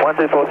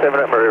 1247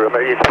 at Maria.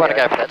 I want to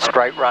go for that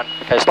straight run.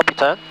 Okay, stop your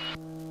turn.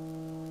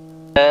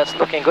 It's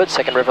looking good.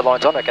 Second rivet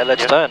line's on. Okay,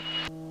 let's turn.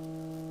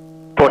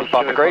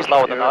 45 degrees,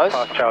 lower than those.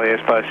 Past Charlie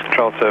Airspace,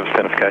 control service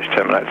identification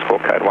terminate,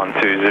 squawk code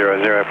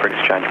 1200,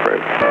 pre-exchange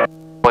approved.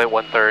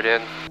 0.1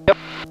 in. Yep.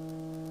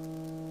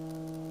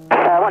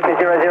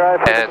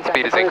 1200. And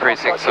speed is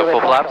increasing, so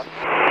full flaps.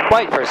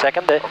 Wait for a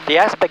second. The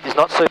aspect is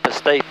not super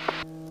steep.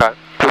 Right.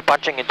 We're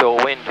punching into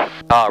a wind.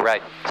 Oh,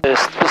 right. The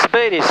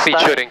speed is... Speed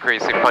should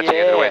increase if punching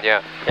into the wind,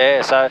 yeah.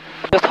 Yeah, so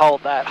just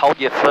hold that. Hold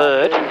your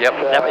third. Yep.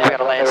 That way you're going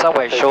to land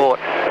somewhere short.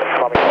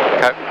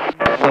 Okay.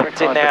 Where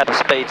it's in now, the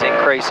speed's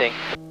increasing.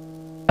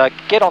 So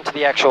get onto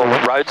the actual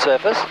road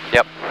surface.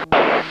 Yep.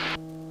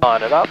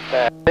 Line it up,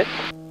 that's it.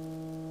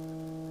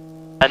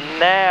 And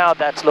now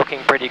that's looking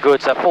pretty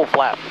good, so full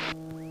flap.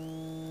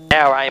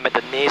 Now aim at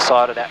the near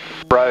side of that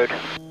road.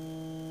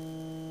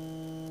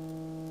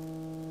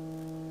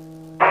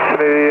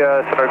 Sydney,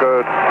 Center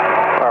good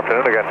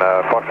afternoon again,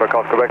 Foxtrot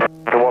calls Quebec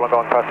to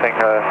Wollongong passing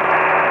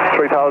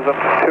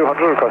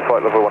 3,200 across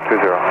flight level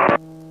 120.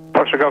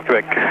 Foxtrot Golf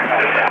Quebec,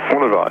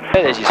 all advised.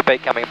 Yeah, there's your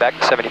speed coming back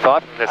to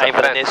 75. There's aim a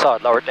for the fence. near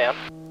side, lower it down.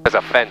 There's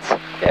a fence.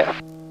 Yeah,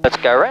 let's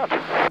go around.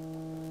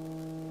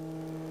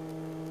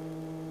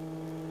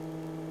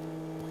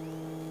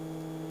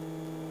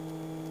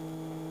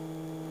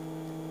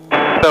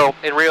 So,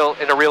 in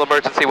a real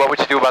emergency, what would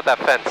you do about that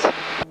fence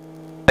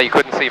that you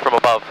couldn't see from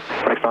above?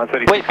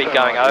 We'd be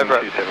going over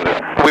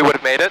it. We would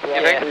have made it,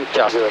 you think?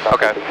 Just.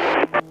 Okay.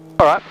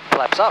 Alright,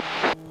 flaps up.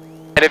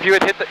 And if you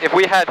had if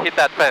we had hit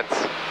that fence,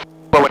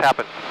 what would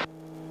happen?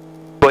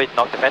 We'd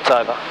knock the fence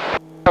over.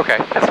 Okay,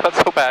 that's not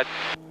so bad.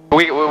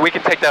 We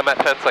can take down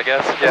that fence, I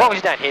guess. As long as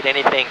you don't hit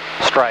anything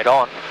straight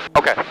on.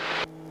 Okay.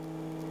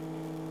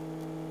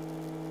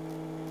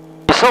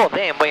 You saw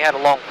then we had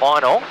a long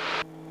final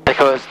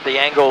because the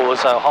angle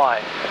was so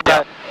high.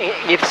 Yeah. So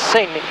you've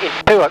seen in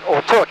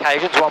two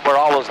occasions, one where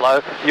I was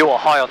low, you were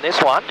high on this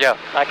one. Yeah.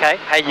 Okay,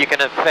 how you can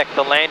affect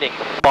the landing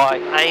by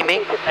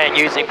aiming and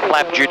using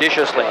flap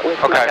judiciously.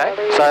 Okay.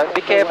 So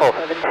be careful.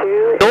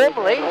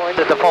 Normally,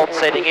 the default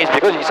setting is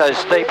because you're so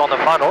steep on the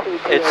funnel,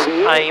 it's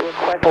aim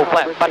full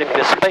flap. But if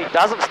the speed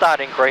doesn't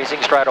start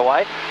increasing straight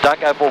away, don't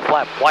go full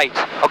flap. Wait.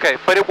 Okay,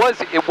 but it was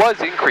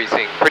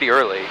increasing pretty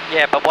early.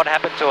 Yeah, but what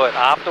happened to it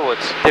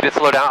afterwards? Did it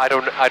slow down? I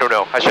don't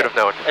know. I should have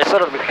known. It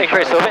sort of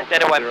increased a little bit,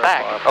 then it went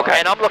back. Okay.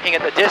 And I'm looking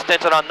at the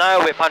distance and I know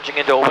we're punching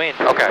into a wind.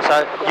 Okay.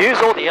 So use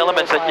all the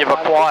elements that you've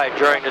acquired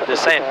during the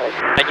descent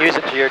and use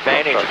it to your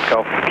advantage.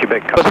 Golf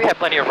Quebec. Because we have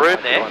plenty of room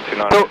there.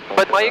 So,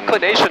 but my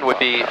inclination would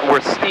be we're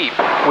steep,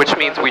 which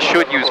means we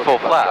should use full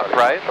flap,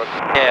 right?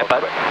 Yeah,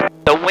 but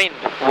the wind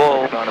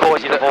will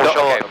cause you to fall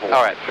short. Okay.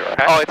 All right.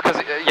 Oh, it's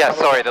because yeah.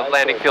 Sorry, the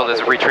landing field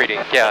is retreating.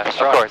 Yeah, That's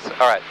of right. course.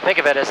 All right. Think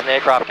of it as an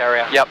aircraft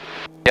carrier. Yep.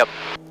 Yep.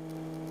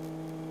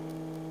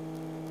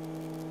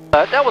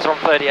 So that was from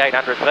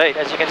 3,800 feet,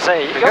 as you can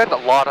see. We got a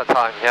lot of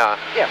time. Yeah.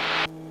 Yeah.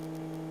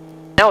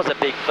 That was a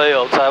big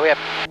field, so we have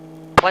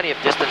plenty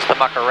of distance to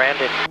muck around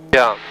in.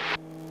 Yeah.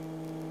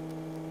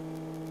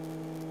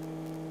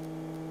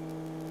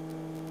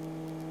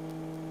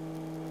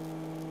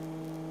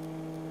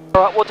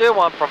 Alright, we'll do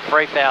one from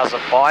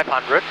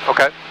 3,500.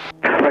 Okay.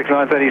 Max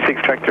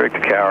 936, track direct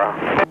to Cowra.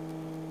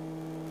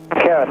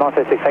 Cowra,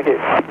 936, thank you.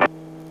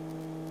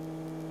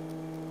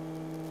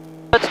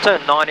 Let's turn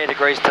 90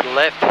 degrees to the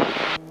left.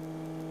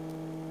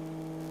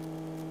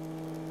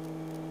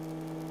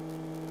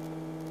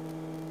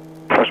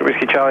 Foxtrot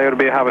Whiskey Charlie, it'll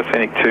be a Harbour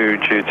Scenic 2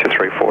 due to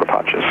 3-4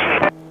 departures.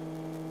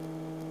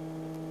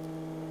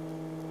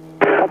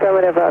 Okay,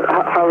 whatever.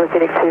 Harbour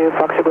Scenic 2,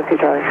 Foxtrot Whiskey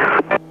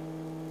Charlie.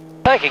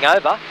 Taking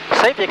over.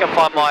 See if you can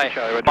find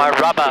my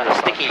rubber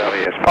sticky.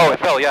 Oh, it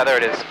fell. Yeah, there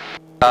it is.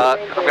 I'm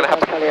gonna have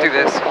to do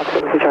this.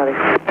 Foxtrot Whiskey Charlie.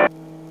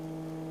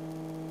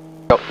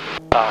 Go.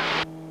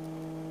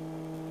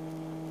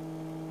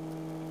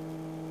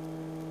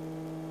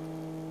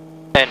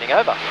 Standing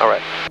over. All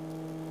right.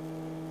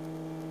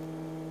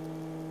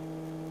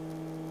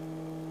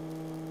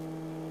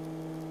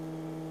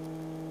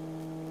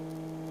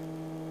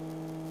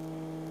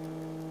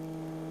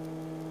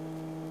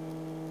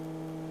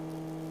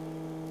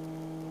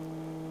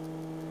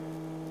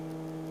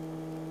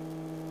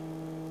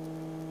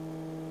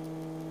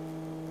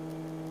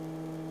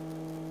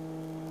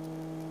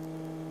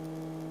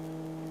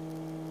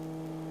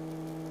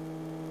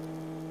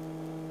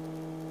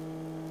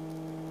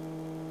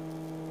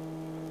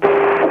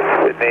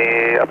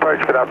 Sydney,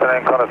 approach, good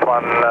afternoon, Qantas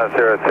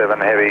 107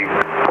 heavy,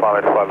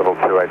 climate flight level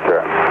 280.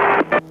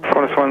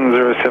 Qantas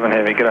 107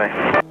 heavy, g'day.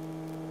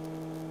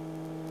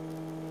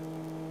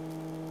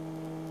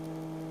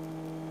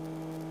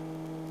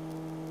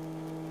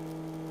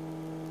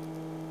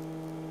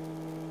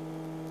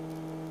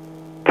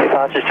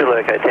 Departure still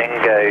okay,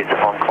 Tango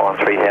on climb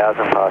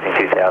 3000, passing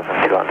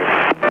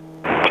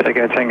 2200.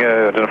 Jago Tango,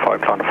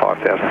 identified climb to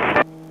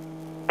 5000.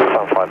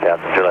 Climb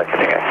 5000, still okay,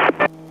 Tango.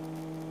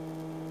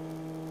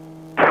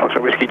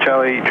 Whiskey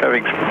Charlie,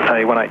 traffic's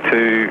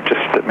A182,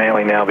 just at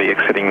Manly now, be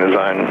exiting the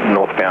zone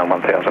northbound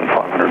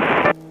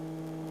 1,500.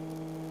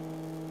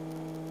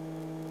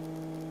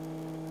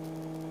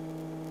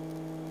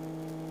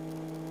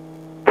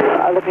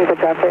 Looking for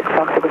traffic,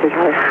 Fox Whiskey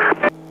Charlie.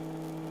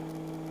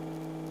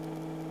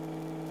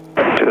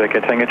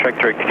 Juliet Tango, track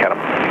direct to Chatham.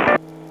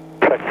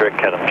 Track direct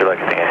Chatham, Juliet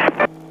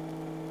Tango.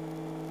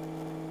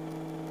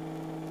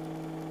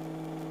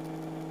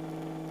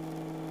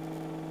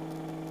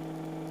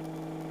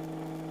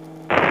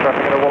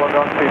 Traffic in the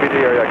Wollongong CBD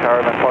area,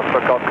 Caravan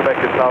Foxtrot Golf Quebec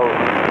is now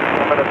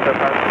 1 minute to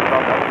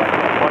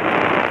point.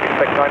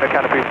 Expect 9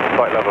 canopies from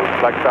site level.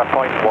 Flagstaff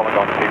Point,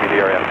 Wollongong CBD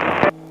area.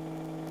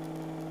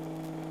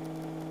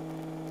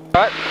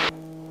 Right.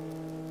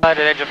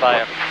 Loaded engine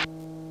failure.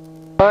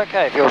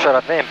 Okay, fuel shut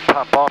off then.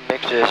 Pump on,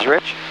 mixture is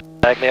rich.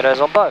 Magnetos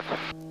on both.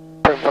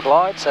 Room for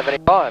glide,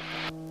 75.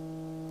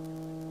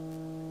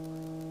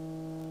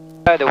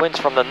 Okay, the wind's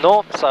from the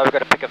north, so we've got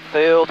to pick a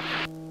field.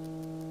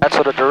 That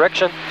sort of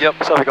direction.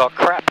 Yep. So we've got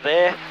crap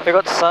there. We've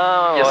got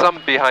some... Yeah,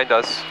 some behind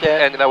us.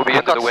 Yeah. And that would be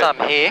into the wind. We've got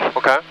some here.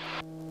 Okay.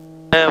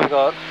 And we've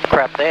got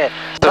crap there.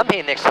 Some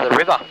here next to the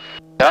river.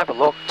 Yeah. Have a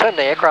look. Turn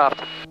the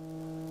aircraft.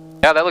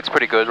 Yeah, that looks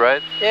pretty good,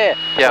 right? Yeah.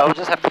 Yeah. So we'll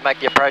just have to make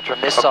the approach from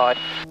this side.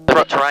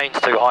 The terrain's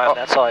too high on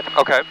that side.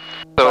 Okay.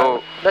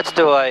 So let's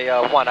do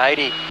a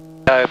 180.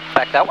 Go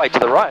back that way to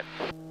the right.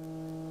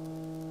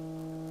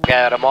 Go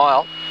out a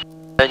mile.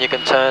 Then you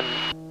can turn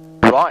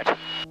right.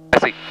 I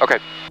see. Okay.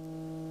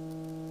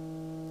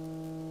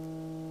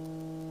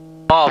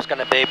 Mile's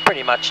going to be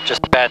pretty much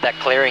just about that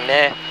clearing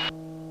there.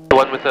 The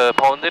one with the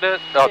pond in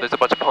it? Oh, there's a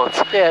bunch of ponds.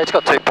 Yeah, it's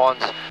got 2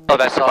 ponds. Oh,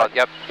 that's the pond.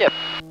 Yep. Yep.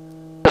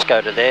 Just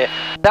go to there.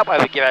 That way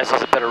we give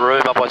ourselves a bit of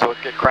room, otherwise we'll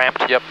get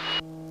cramped. Yep.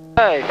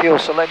 Okay, fuel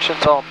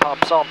selection's on,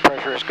 pumps on,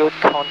 pressure is good,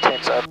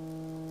 contents are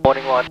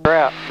morning light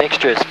drought,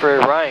 mixture is free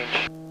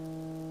range.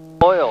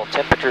 Oil,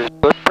 temperature is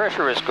good,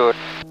 pressure is good.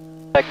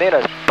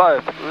 Magnetos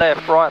both,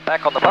 left, right,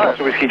 back on the boat.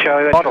 Whiskey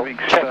Charlie, that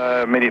traffic's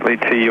immediately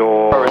to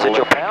your or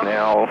residual power?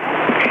 Now,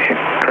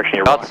 correction,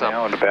 you're right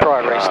now at about try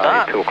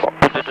restart. 2 o'clock.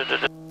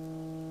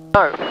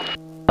 No.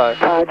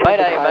 So,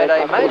 Mayday,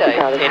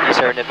 India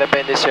Sierra November,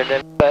 India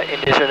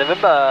Sierra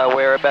November,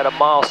 we're about a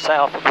mile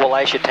south of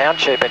Wallachia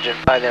Township, engine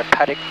failure,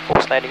 paddock,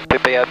 force landing to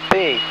BOP.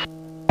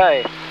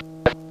 Okay.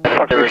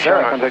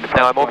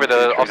 Now I'm over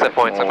the offset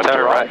points, I'm going to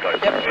turn right.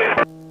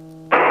 Yep.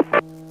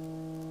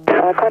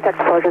 Contact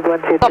Forces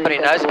 123. Nobody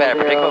knows about it,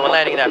 particularly we're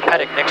landing in that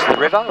paddock next to the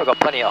river, we've got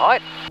plenty of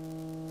height.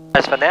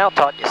 As for now,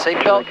 tighten your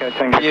seatbelt,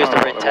 use the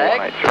red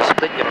tag to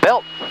split your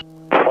belt,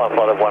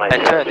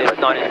 and turn this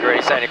 90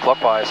 degrees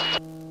anti-clockwise.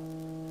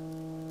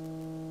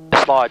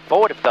 Slide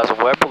forward if it doesn't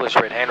work, pull this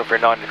red handle for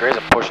 90 degrees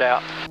and push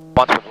out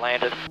once we've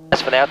landed.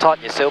 As for now,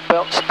 tighten your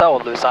seatbelt, stow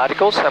or loose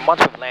articles, and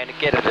once we've landed,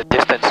 get at a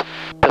distance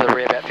to the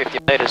rear about 50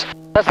 metres.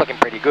 That's looking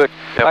pretty good.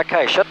 Yep.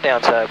 Okay, shut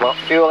down, so well,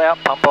 fuel out,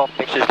 pump off,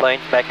 mixtures lean,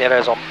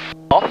 magnetos on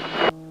off.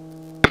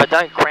 But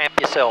don't cramp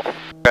yourself.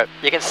 Okay.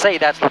 You can see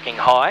that's looking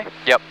high.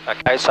 Yep.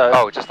 Okay, so...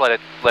 Oh, just let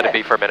it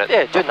be for a minute.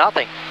 Yeah, do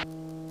nothing.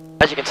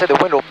 As you can see, the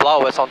wind will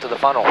blow us onto the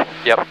funnel.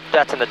 Yep.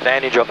 That's an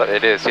advantage of it.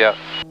 It is, yeah.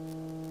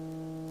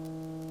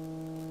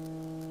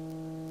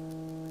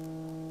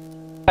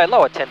 Okay,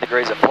 lower 10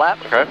 degrees of flap.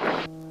 Okay.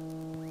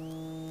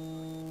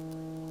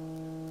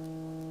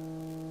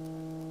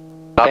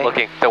 Not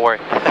looking, don't worry.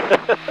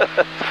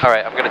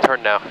 Alright, I'm going to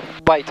turn now.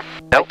 Wait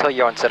till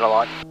you're on center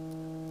line.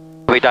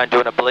 We don't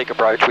do an oblique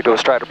approach, we do a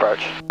straight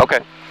approach.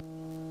 Okay.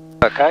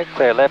 Okay,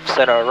 clear left,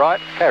 center right.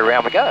 Okay,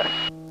 round we go.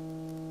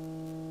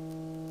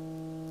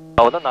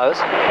 Hold the nose.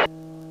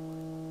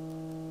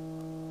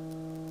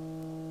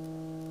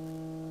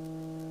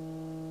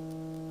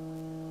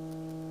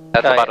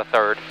 That's about a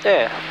third.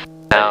 Yeah.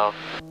 Now.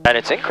 And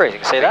it's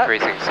increasing, see that?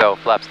 Increasing, so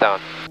flaps down.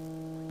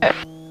 Yeah.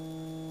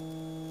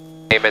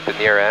 Aim at the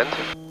near end.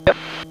 Yep.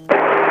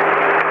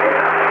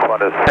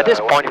 At this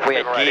point, if we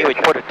had gear, we'd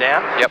put it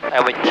down. Yep.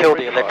 And we'd kill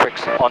the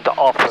electrics onto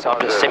off, so I'm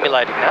just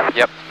simulating that.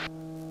 Yep.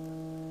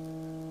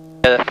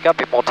 Go a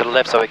bit more to the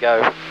left so we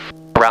go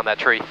around that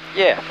tree.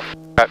 Yeah.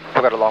 Right.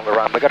 We've got a longer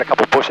run. We've got a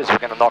couple of bushes we're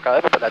going to knock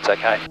over, but that's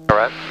okay.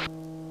 Alright.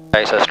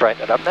 Okay, so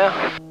straighten it up now.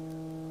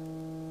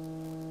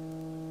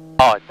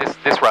 Oh,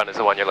 this run is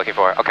the one you're looking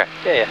for. Okay.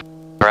 Yeah, yeah.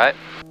 Alright.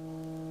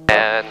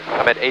 And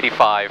I'm at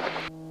 85.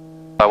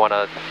 I want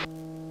to...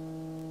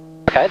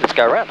 Okay, let's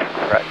go around.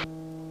 Right.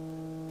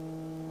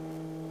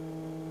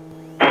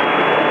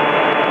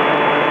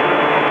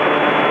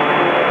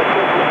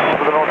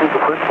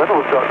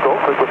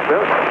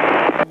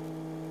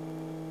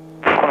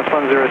 Qantas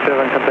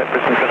 107, contact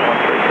Brisbane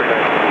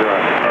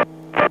 7133.0.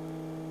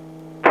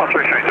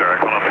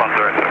 1330, Qantas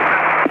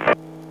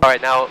 107.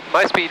 Alright, now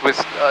my speed was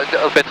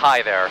a bit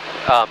high there.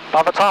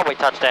 By the time we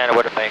touched down, it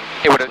would have been.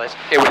 It would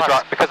have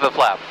dropped because of the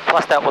flap.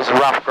 Plus, that was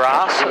rough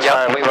grass, so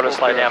we would have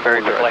slowed down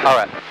very quickly.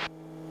 Alright.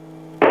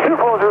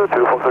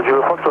 2402, Foxtrot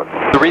 0,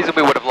 Foxtrot. The reason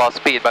we would have lost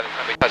speed by the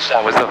time we touched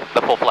down was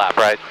the full flap,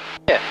 right?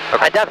 Yeah.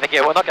 Okay. And don't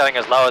forget, we're not going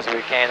as low as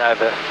we can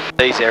over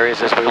these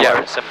areas as we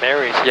were in some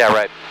areas. Yeah,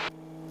 right.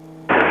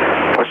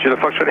 Foxtrot,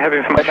 Foxtrot, have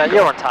information. But no,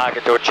 you're on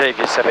target to achieve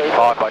your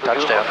 75 by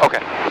touchdown. Okay.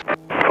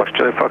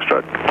 Foxtrot,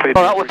 Foxtrot.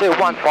 Alright, we'll do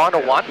one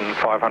final one.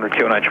 500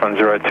 QNH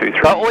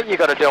 1023. But what you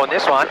got to do on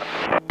this one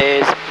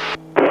is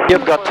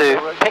you've got to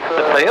pick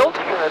the field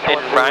in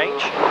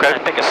range,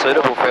 and pick a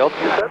suitable field,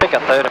 pick a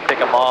third and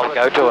pick a mile and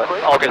go to it.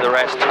 I'll do the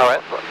rest.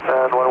 Alright.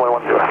 And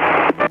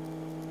 1110.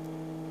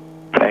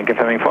 And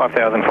confirming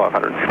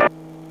 5,500.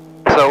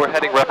 So we're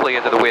heading roughly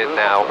into the wind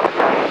now.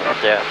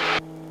 Yeah.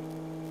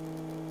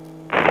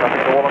 Coming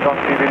to Wollongong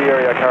CBD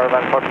area,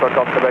 Caravan Foxtrot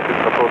Golf Quebec is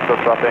proposed to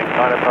dropping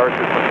 9 at power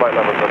system flight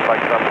levels at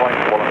Flagstaff Point,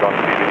 Wollongong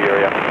CBD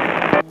area.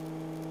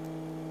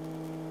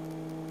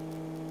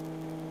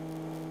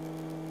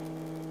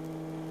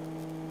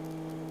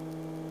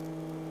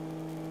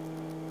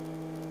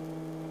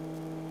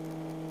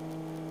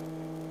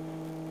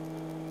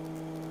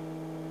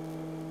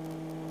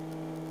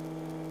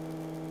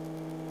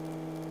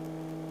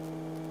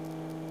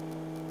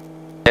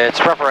 Yeah, it's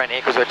rough around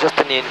here because we're just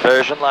in the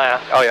inversion layer.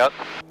 Oh yeah.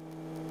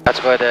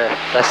 That's where the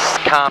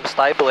calm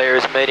stable area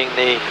is meeting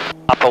the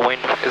upper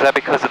wind. Is that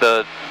because of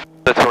the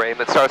terrain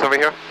that starts over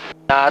here?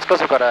 Nah, it's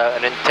because we've got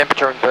an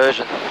temperature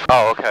inversion.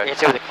 Oh, You okay. can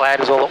see where the cloud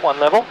is all at one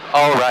level.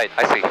 Oh, right.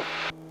 I see.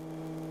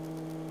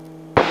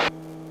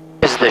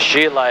 This is the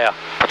shear layer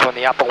between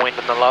the upper wind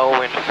and the lower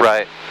wind.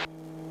 Right.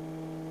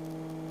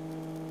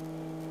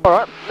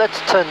 Alright,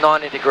 let's turn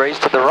 90 degrees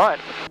to the right.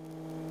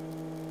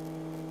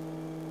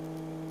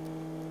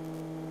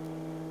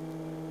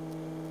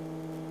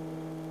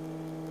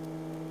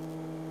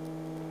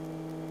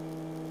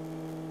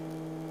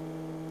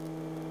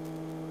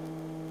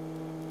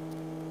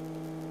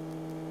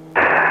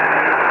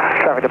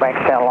 Traffic to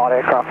Bankstown Light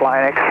Aircraft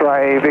Lane,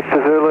 X-ray,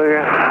 Victor Zulu,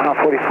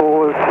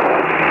 R44s,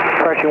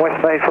 approaching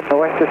west bay from the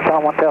west, this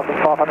time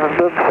 1,500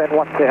 bits, and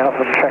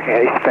 1,000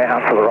 tracking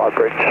eastbound for the right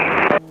bridge.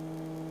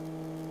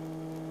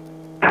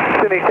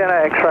 Sydney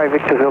Centre, X-ray,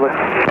 Victor Zulu.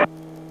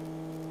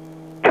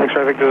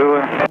 X-ray, Victor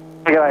Zulu.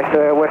 G'day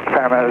sir, West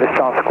Parramatta this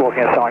time,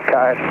 squawking a sign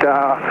code.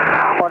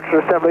 Once we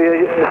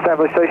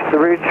establish east of the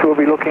ridge, we'll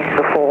be looking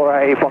for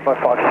a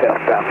 155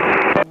 southbound.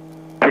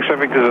 X-ray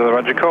Victor Zulu,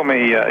 Roger, call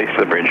me east of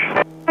the bridge.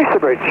 East of the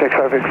bridge,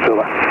 X-ray Victor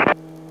Zulu.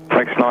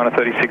 Rex 9 at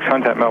 36,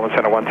 contact Melbourne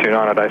Centre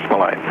 129 at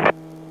decimal 8.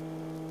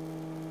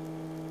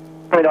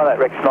 We know that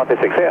Rex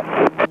 96 out.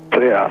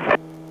 Clear.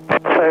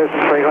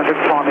 1,300,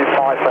 climb in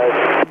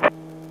 5,000.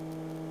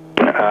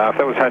 If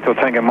that was Hotel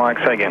Tango Mike,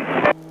 say again.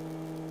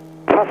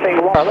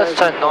 Alright, let's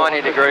turn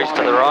 90 degrees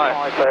to the right.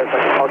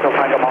 Hotel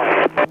Tango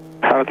Mike.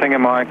 Hotel Tango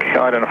Mike,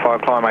 identify,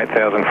 climb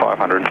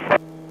 8,500.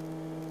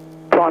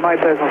 Climb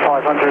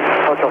 8,500,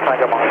 Hotel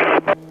Tango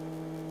Mike.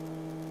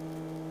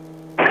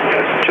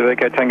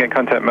 Julico Tango,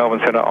 contact Melbourne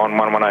Centre on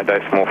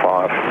 118 decimal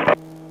 5.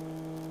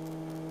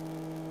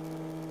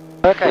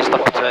 Okay,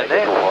 stop the turn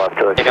there.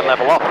 You can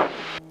level off.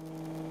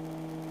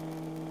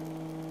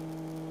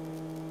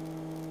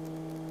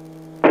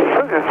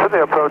 Sydney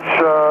approach,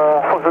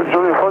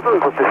 Julia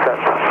Foxtrot, good descent.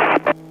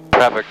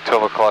 Traffic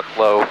 12 o'clock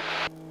low.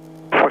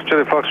 Fox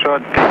Julia Foxtrot,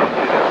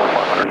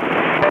 2,500.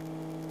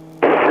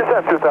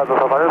 Descent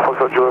 2,500,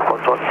 Foxtrot, Julia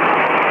Foxtrot.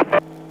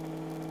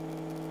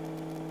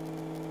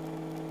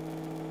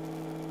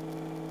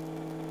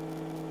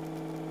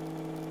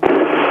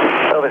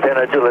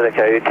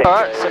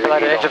 Alright,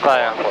 simulated engine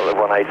failure.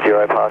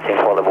 180 passing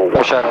flight level 130.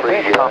 Push out of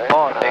there, pump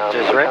on,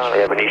 vectors rich. We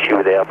have an issue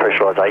with our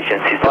pressurisation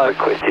system.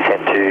 Request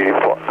descent to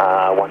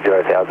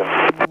 10,000.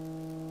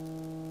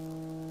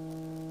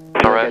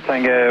 Alright.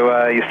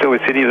 Tango, you're still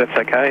with City, that's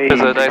okay.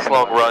 There's a nice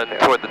long run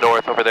toward the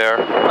north over there.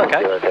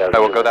 Okay. I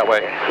will go that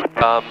way.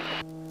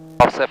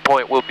 Offset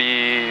point will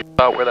be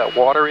about where that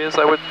water is,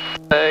 I would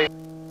say.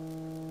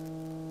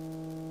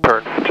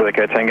 Turn.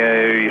 Julico Tango,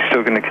 you're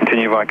still going to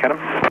continue via Canem?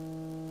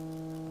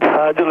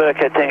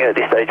 Julico Tango, at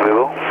this stage we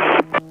will.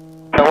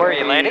 So where are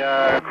you landing?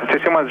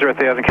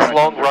 2,100,000 It's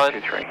long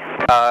run,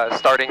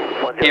 starting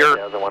here,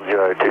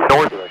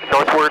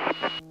 northward.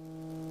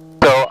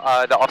 So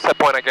the offset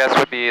point, I guess,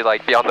 would be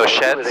like beyond those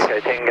sheds.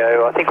 Julico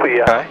Tango, I think we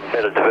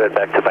better divert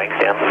back to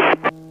Bankstown.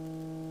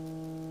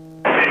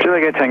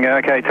 Julico Tango,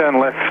 okay, turn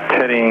left,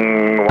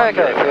 heading...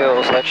 Okay,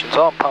 fuel selections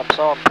on, pumps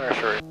on,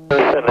 pressure is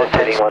good. Turn left,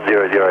 heading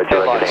 100,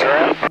 Headlights are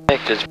out,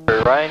 vectors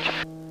through range,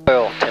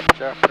 oil,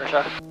 temperature,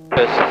 pressure.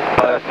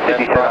 Both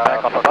then right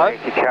back on the boat.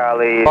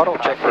 Charlie. Bottle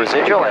check for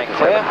residual and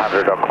clear.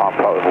 100 on climb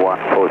flight level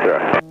 140.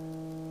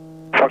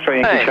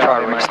 Foxtrot Yankee Hey, try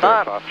Charlie, to main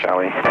restart. clear, fast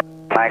Charlie.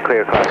 Main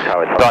clear, close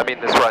Charlie. So I mean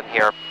this run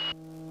here.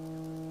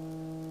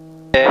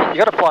 Yeah, you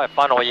got to fly a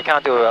funnel. You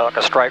can't do like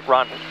a straight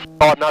run.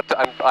 Oh, I'm not.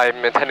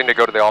 I'm intending to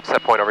go to the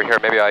offset point over here.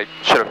 Maybe I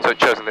should have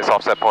chosen this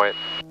offset point.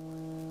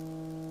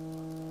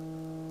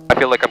 I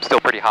feel like I'm still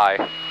pretty high.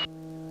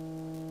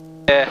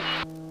 Yeah.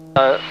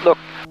 Look.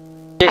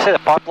 You see the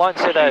pipeline?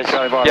 See those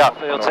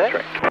fields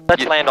there?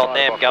 Let's land on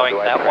them going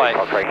that way.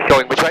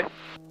 Going which way?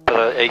 To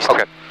the east.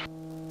 Okay.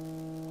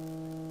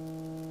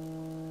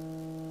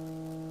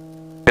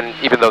 And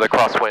even though the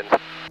crosswind,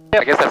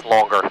 I guess that's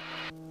longer,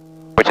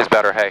 which is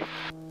better, hey?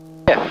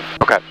 Yeah.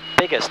 Okay.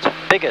 Biggest.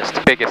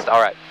 Biggest,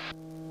 alright.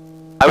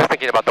 I was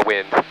thinking about the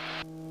wind.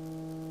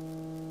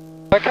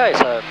 Okay,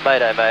 so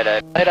Mayday,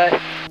 Mayday, Mayday.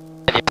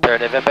 And you turn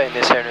November in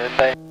this area,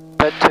 November.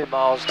 About 2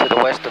 miles to the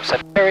west of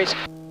St Mary's.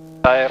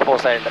 So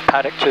force land in the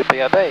paddock to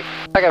POB. Okay,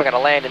 we're going to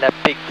land in that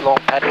big long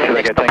paddock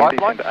next to the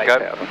pipeline.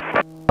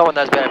 Someone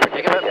knows about a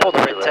predicament, pull the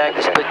red tag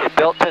to split your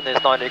belt, turn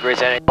this 90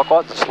 degrees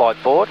anti-clockwise and slide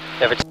forward.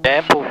 If it's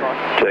jammed, pull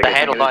the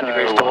handle 90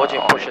 degrees towards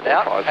you and push it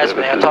out. As for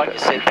now, tighten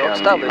your seatbelt,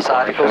 start loose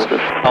articles.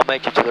 I'll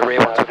meet you to the rear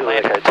once we've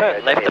landed.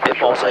 Turn left a bit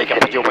more so you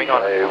can put your wing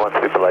on it. Once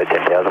we're below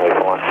 10,000, we're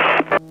fine.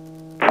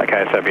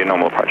 Okay, so it'll be a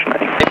normal approach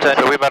landing. Keep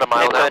turning. So we're about a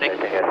mile now. Keep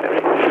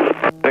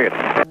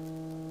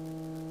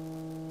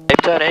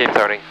turning. Keep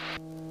turning.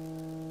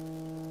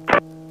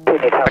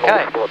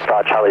 Okay.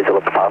 Charlie's a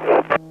look past.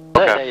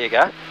 There you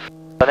go.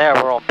 So now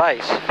we're on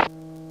base.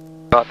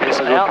 Got this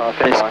out,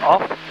 this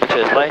off, which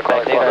is lean,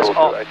 magnetos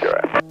off.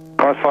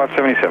 Price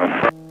 577.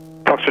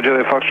 Foxtrot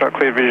Juliet, Foxtrot,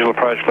 clear visual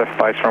approach, left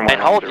base from 1.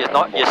 And hold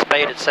your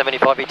speed at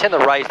 75. You tend to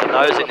raise the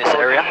nose in this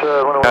area.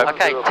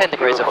 Okay, 10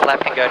 degrees of flap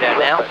can go down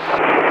now.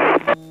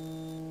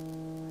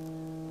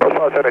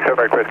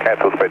 577, request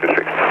cancel speed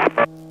restriction.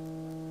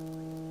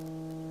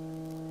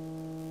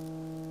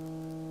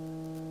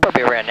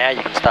 Probably around now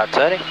you can start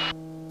turning.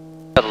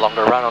 Got a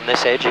longer run on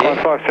this edge here.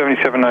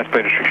 577, no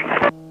speed restriction.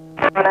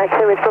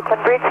 102 is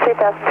Brooklyn Bridge, 2,000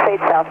 feet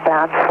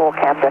southbound for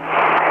Camden.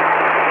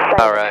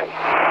 Alright.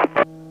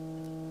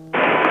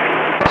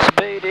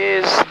 Speed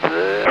is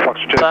the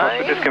Foxtrot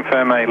Juliet, just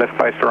confirm a left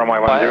base to runway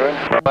 10.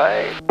 Left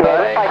base 10,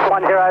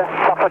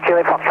 Foxtrot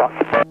Juliet, Foxtrot.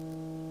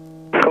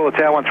 Call the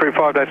tower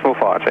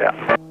 135.5, out.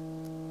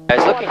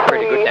 It's looking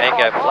pretty good now,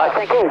 go flat.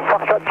 Thank you,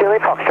 Foxtrot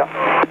Juliet, Foxtrot.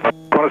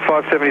 Minus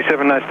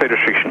 577, no speed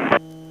restriction.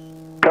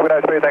 Copy, no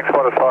speed, thanks,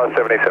 minus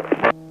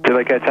 577.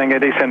 Juliet Tango,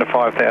 descend to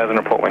 5,000,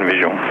 report wind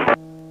visual.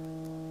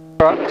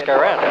 Alright, let's go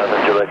around.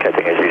 Juliet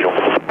Tango as usual.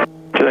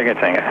 Juliet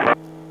Tango.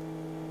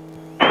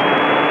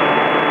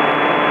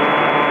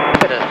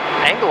 Bit of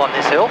angle on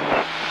this hill.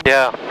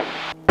 Yeah.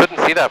 Couldn't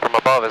see that from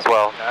above as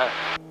well. No.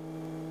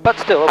 But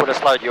still, it would have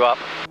slowed you up.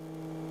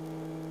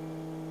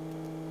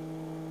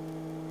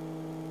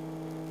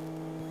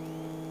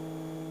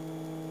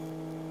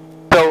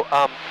 So,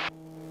 Oh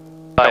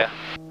yeah.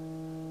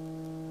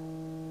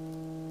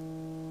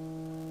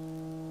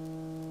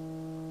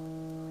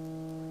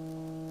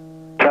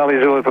 Charlie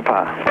Zulu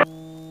Papa.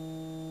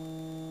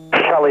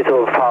 Charlie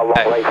Zulu Papa,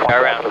 long way, go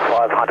around.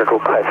 500,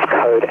 request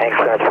code and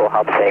clearance for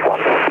hub setting 1.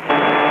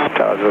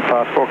 Charlie Zulu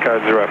passport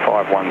code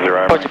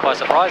 0510. Caught you by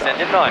surprise then,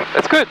 didn't I?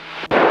 that's good.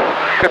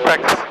 Good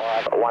practice.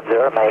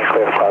 510, main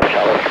clear 5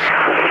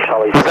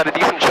 Charlie. Was that a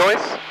decent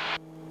choice?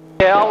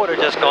 Yeah, I would have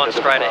just gone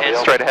straight ahead.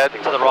 Straight ahead?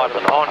 To the right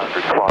of the pond.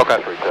 Okay.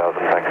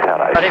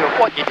 But even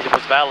what you did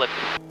was valid.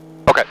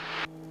 Okay.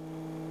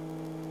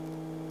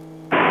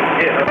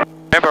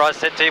 Remember I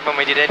said to you when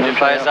we did engine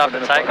phase after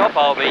takeoff,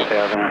 I'll be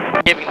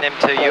giving them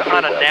to you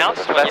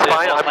unannounced when That's you do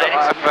fine. soft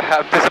landings.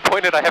 I'm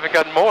disappointed I haven't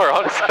gotten more,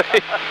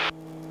 honestly.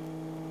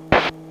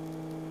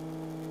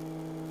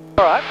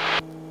 Alright.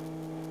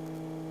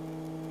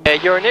 Yeah,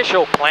 your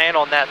initial plan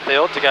on that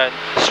field to go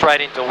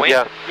straight into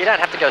wind, you don't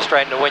have to go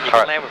straight into wind, you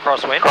can land with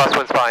crosswind.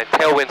 Crosswind's fine.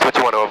 Tailwind's what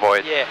you want to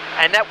avoid. Yeah,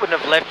 and that wouldn't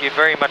have left you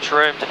very much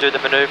room to do the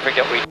manoeuvring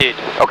that we did.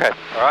 Okay.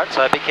 Alright,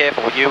 so be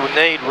careful. You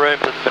need room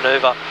to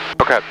manoeuvre.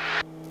 Okay.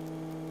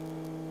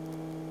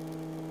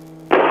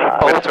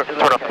 I'm going to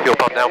turn off the fuel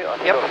pump now.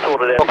 Yep.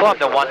 We'll climb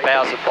to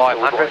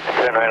 1,500.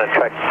 Turn around and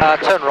track.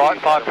 Turn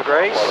right 5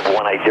 degrees.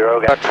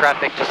 180. Got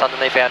traffic just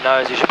underneath our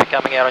nose. You should be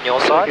coming out on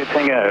your side.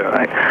 Tango,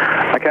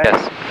 okay.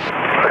 Yes.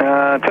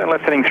 Turn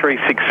left heading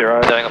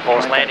 360. Doing a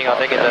forced landing, I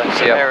think, into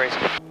St Mary's.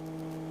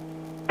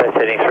 Left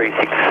heading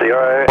 360.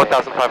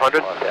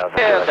 1,500?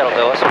 Yeah, that'll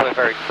do us.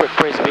 We're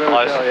reasonably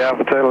close. Yeah,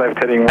 turn left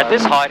heading 1. At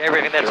this height,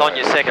 everything that's on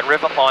your second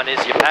rivet line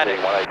is your paddock.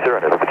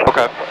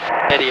 Okay.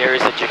 Any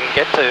areas that you can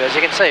get to. As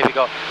you can see, we've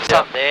got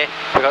some there,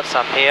 we've got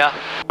some here,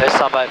 there's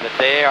some over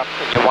there up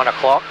in your 1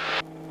 o'clock,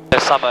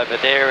 there's some over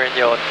there in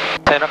your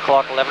 10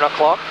 o'clock, 11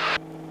 o'clock.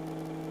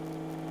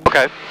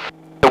 Okay.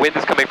 The wind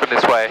is coming from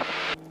this way.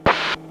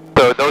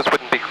 So those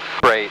wouldn't be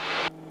great.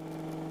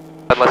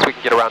 Unless we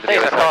can get around to the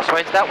These other are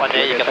side. crosswinds, that one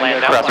there you can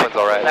land that way. Crosswind's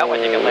alright. That one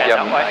you can land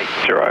that way.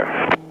 0.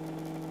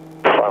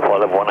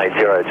 5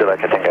 180, Juliet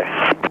Tango.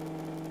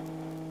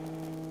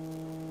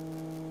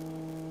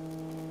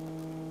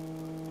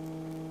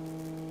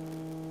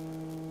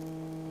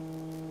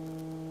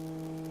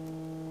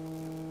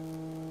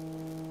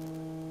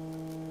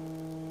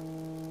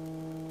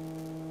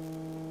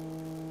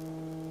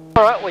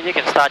 Alright, well you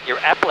can start your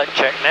applet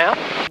check now.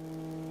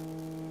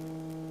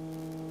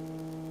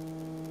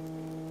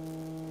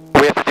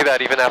 We have to do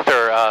that even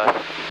after,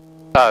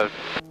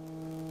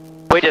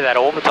 we do that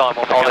all the time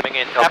when we're coming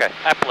in. Okay.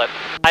 Applet.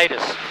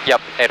 ATIS.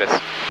 Yep, ATIS.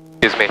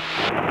 Excuse me.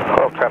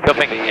 You're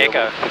thinking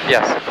Echo.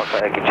 Yes.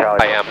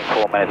 Charlie, I am.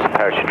 4 minutes and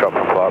parachute drop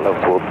from flight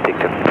level towards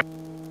Dicton.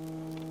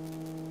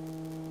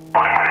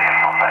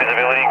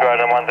 Visibility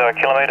greater than 10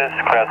 kilometres,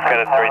 cloud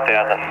scatter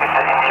 3,000.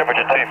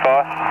 Temperature 25,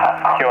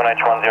 QNH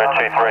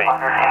 1023.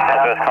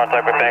 First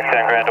contact with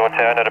Bankstown Ground Door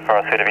Tower,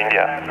 notified State of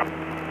India.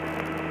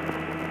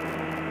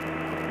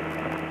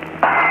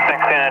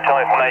 Bankstown Intel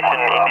information,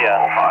 India.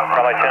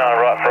 Runway 29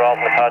 right for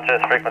Isles and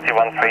departures, frequency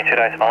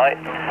 132.8.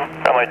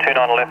 Runway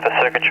 29 left for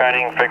circuit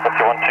training,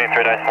 frequency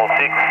 123.6.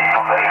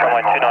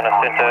 Runway 29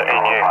 center,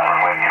 ENU.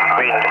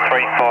 Wind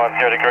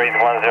 350 degrees,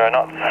 10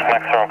 knots.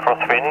 Maximum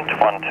crosswind,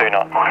 12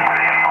 knots.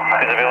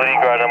 Visibility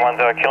greater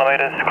than 10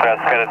 kilometres, cloud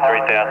scattered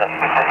 3000.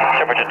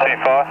 Temperature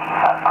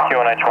 25,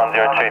 QNH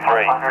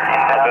 1023.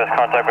 First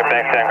contact with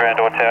Bankstown Ground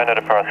Door Tower,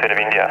 notify receipt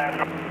of India.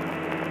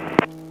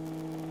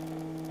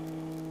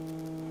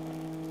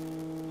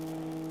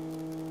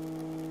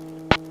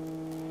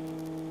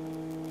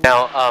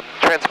 Now,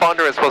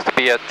 transponder is supposed to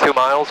be at 2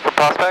 miles from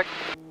Prospect.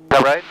 Is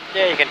that right?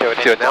 Yeah, you can do it.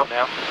 Do it now.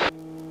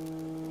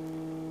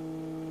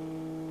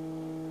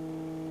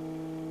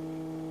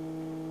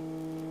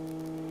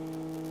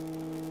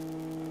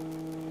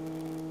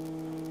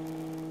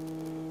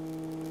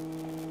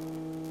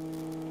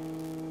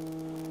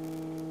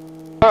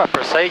 Alright,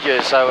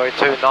 procedures, so we're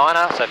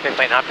 2-9er, so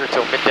 1500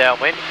 till mid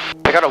downwind.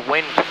 We got a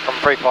wind from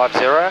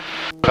 350,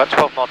 we've got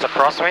 12 knots of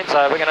crosswind,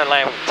 so we're going to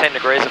land with 10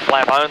 degrees of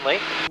flap only.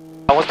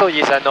 And we'll still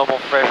use our normal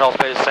threshold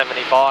speed of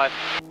 75.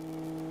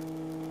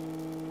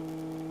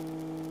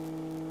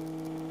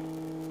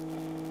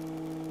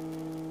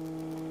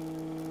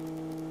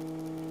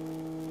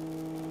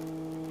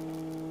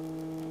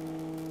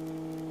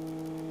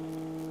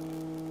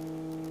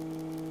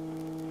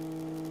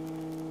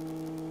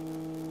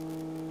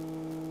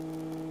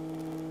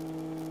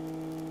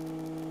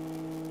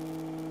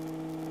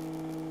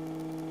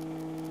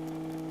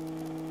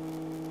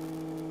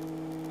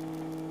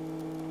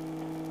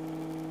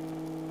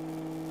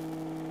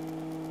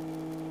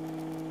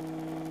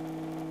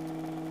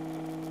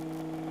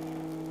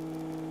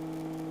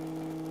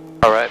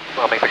 Alright,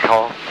 I'll make the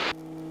call.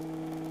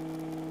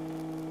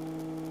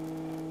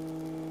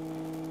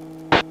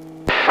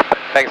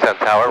 Bankstown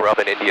Tower,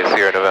 Robin India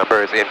Sierra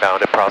November is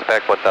inbound at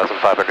Prospect,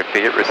 1,500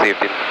 feet,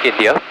 received in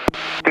India.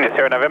 India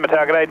Sierra November,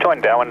 target 8,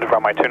 join downwind,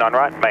 runway 29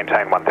 right,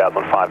 maintain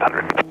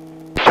 1,500.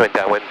 Join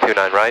downwind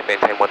 29 right,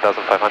 maintain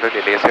 1,500,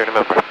 India Sierra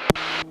November.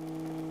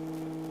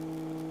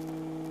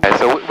 Okay,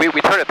 so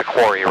we turn at the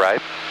quarry,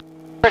 right?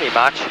 Pretty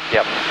much.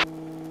 Yep.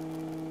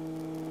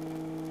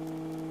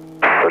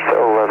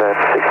 Bristol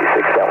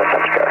 1166, downwind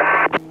Hampshire.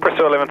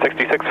 Bristol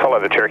 1166, follow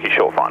the Cherokee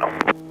Shore final.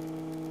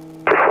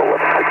 Bristol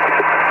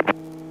 1166.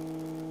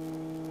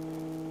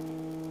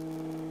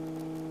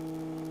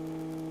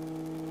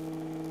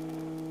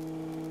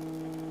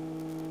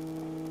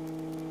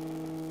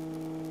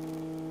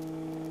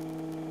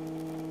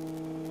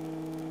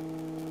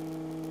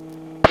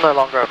 No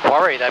longer a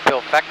quarry, they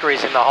built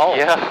factories in the hole.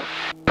 Yeah,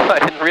 I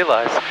didn't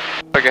realize.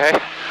 Okay.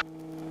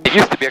 It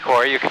used to be a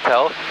quarry, you can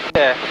tell.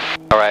 Yeah.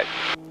 Alright.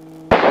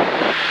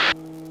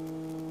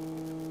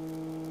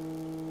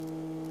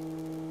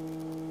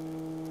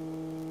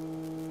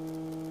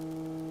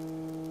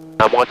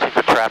 I'm watching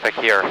for traffic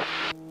here.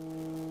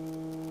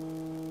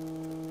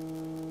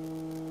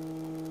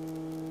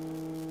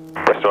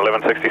 Bristol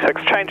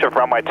 1166, change of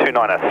runway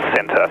 29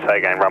 centre. Say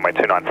again, runway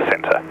 29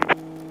 centre.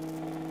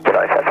 Good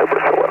eye, Central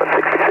Bristol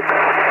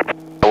 1166.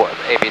 Oh,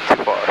 maybe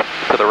too far.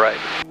 To the right.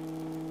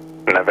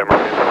 November,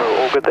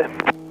 all good there?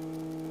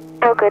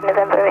 All good,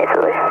 November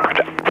immediately.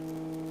 Roger.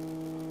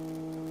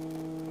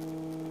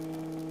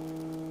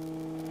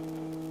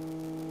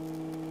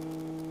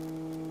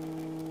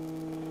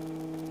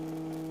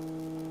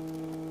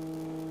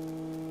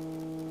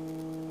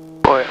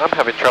 Boy, I'm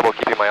having trouble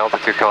keeping my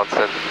altitude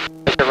constant.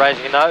 You're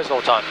raising your nose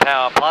all the time.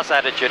 Power plus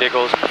attitude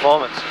equals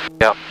performance.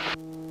 Yeah.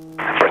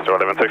 Bristol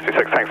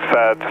 1166, thanks.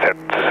 Just had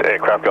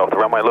aircraft go off the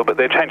runway a little bit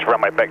there. Change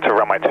runway back to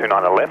runway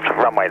 29 left.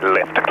 Runway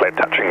left, clear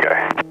touch and go.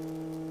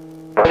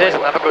 It is,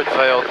 have a good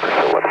field.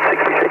 Bristol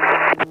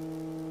 1166.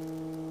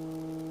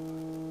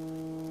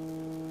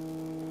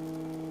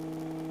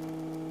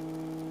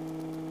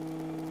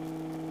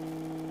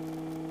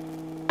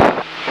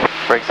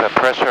 Brakes at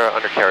pressure,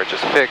 undercarriage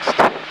is fixed,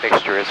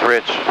 mixture is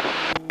rich,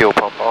 fuel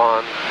pump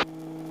on,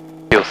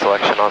 fuel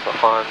selection also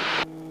on,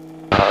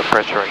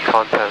 pressure and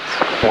contents,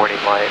 warning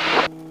light,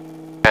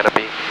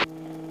 canopy,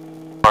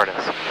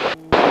 harness.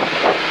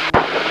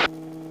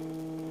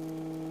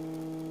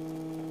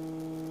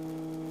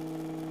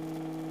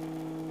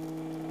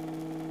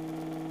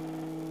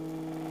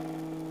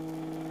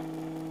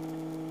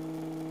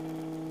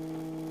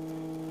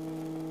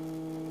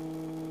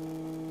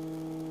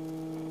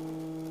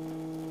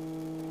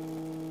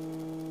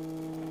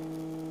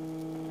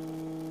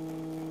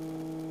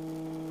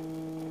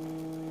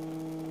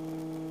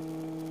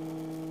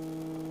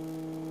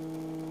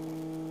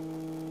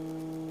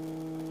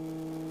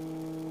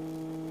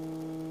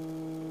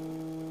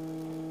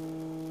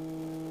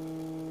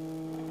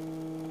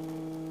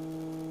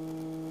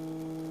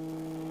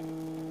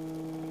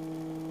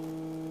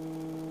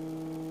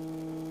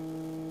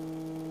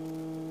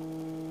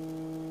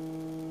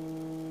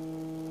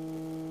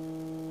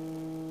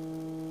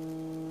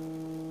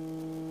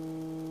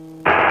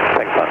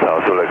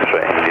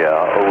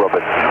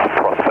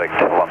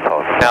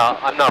 Now,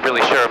 I'm not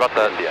really sure about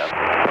the...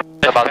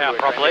 About power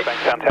properly.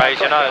 Raise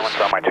your nose.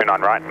 Runway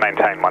 29 right,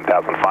 maintain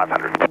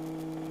 1,500.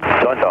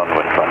 Join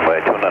downwind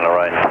runway 29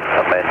 right,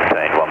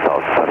 maintain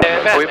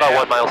 1,000. Are we about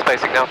 1 mile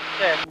spacing now?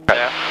 Yeah. Okay.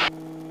 Yeah.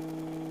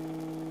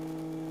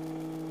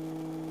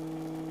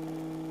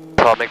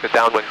 So I'll make the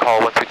downwind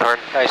call once we turn.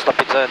 Okay, stop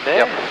your turn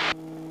there. Yep.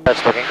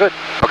 That's looking good.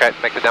 Okay,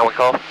 make the downwind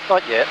call.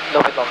 Not yet, a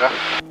little bit longer.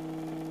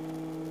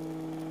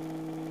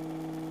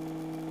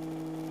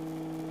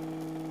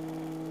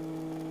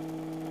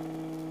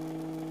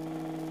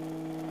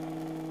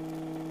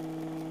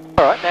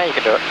 Alright, now you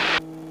can do it.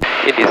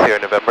 India Sierra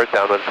November,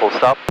 downwind full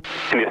stop.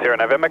 India Sierra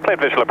November, cleared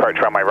visual approach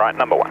runway right,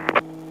 number 1.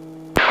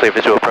 Clear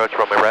visual approach,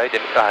 runway right,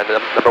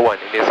 number 1,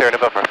 India Sierra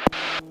November.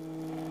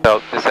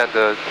 So, descend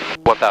to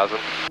 1,000.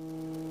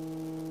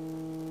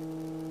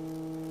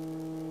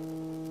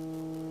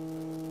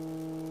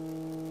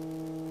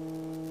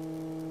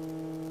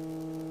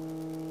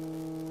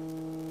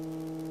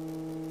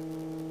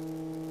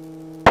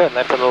 Turn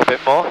left a little bit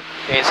more.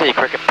 You can see your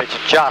cricket pitch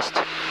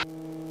adjust.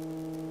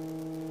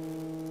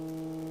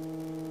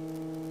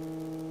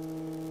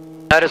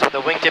 Notice what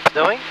the wingtip's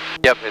doing?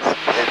 Yep,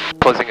 it's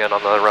closing in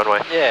on the runway.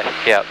 Yeah.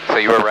 Yeah, so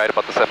you were right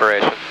about the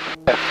separation.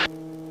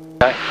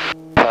 Okay.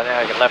 So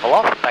now you can level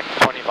off back to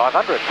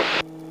 2500.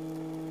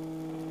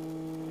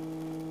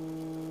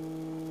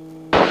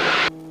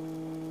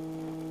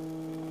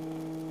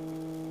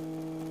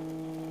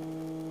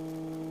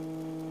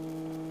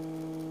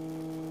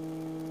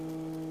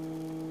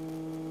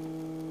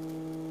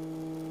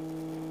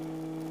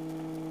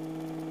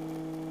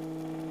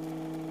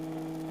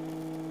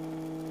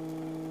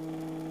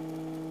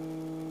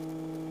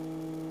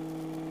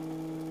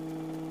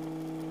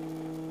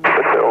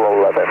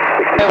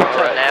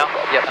 Turn now.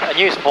 Yep. And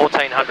use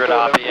 1400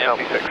 RPM.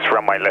 66,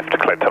 runway left,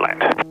 cleared to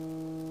land.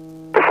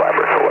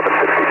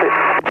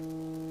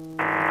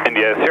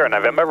 India Sierra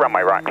November,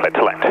 runway right, cleared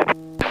to land.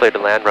 Clear to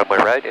land, runway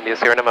right, India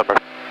Sierra November.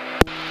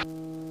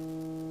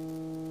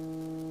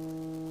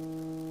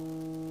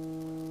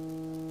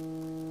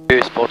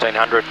 Use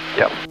 1400.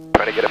 Yep,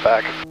 trying to get it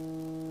back.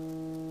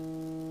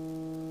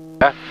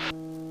 Okay.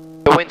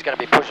 The wind's going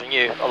to be pushing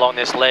you along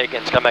this leg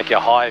and it's going to make you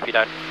high if you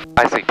don't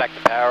I see. back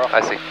the power off.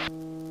 I see.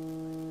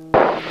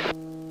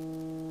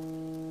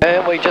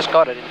 And we just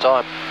got it in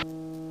time.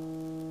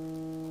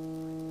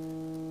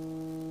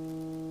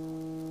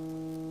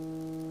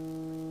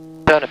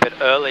 Turn a bit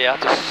earlier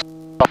to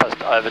stop us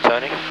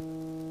overturning.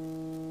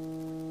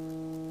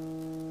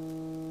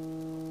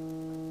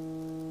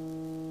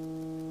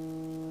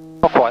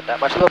 Not quite that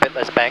much, a little bit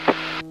less bank.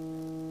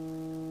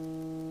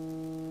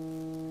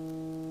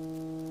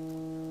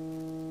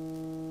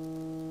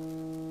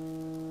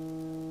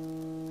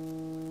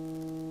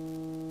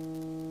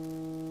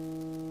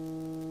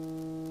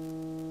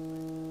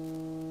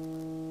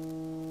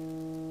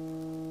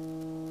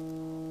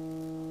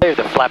 Leave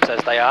the flaps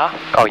as they are.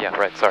 Oh yeah,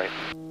 right, sorry.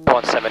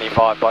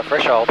 175 by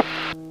threshold.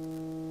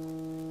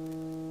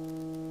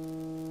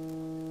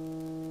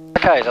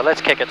 Okay, so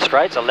let's kick it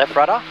straight, so left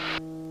rudder.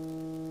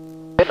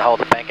 And hold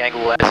the bank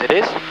angle as it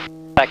is.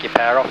 Back your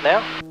power off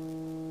now.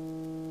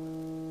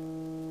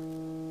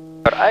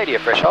 Got 80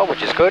 of threshold,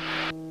 which is good.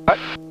 Right.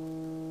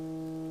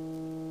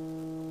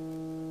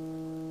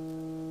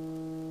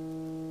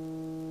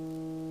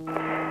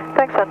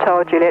 Thanks,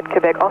 Tower Juliet,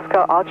 Quebec,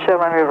 Oscar, Archer,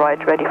 runway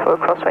right, ready for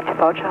crosswind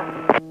departure.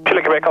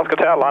 Chile, Quebec, Oscar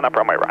Tower, line up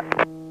runway right.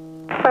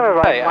 Runway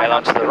right, Hey,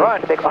 aileron to the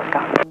right. Quebec,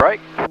 Oscar. Break.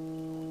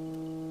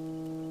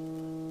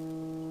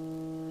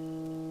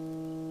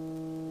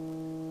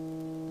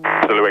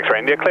 Zulu X-ray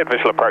India, cleared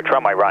visual approach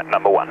runway right,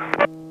 number 1.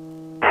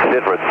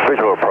 Cleared for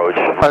visual approach.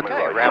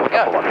 Okay, around we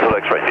go. Zulu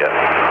X-ray India.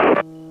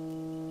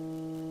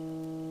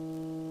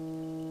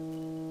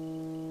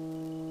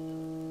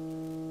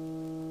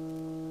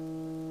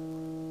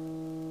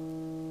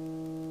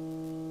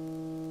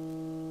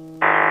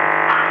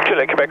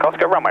 Chile, Quebec,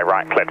 Oscar, runway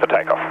right, cleared for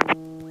takeoff.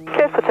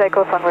 Cleared for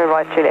takeoff, runway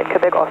right, Juliet,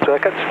 Quebec, Oscar.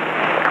 Circuits.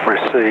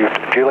 Received.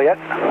 Juliet.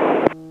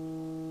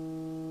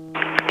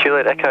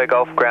 Juliet Echo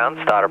Golf ground,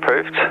 start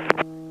approved.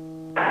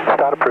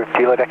 Start approved.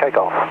 Juliet Echo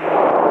Golf.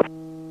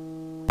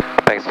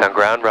 Bankstown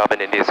ground, Robin,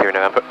 India Sierra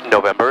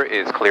November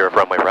is clear of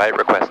runway right.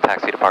 Request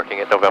taxi to parking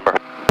at November.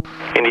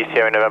 India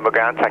Sierra November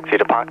ground, taxi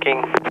to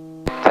parking.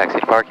 Taxi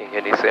to parking,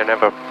 India Sierra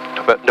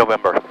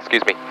November,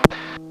 excuse me.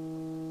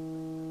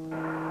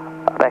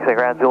 Bankstown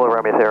ground, Zulu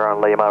Romeo Sierra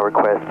on Lima,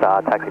 request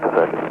taxi to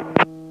circuit.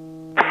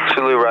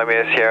 Zulu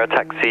Romeo Sierra,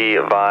 taxi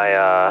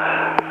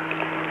via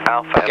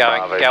Alpha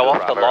Go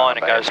off the line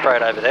and go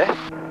straight over there.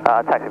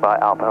 Taxi by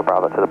Alpha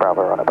Bravo to the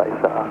Bravo runner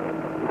base,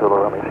 Zulu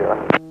Romeo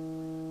Sierra.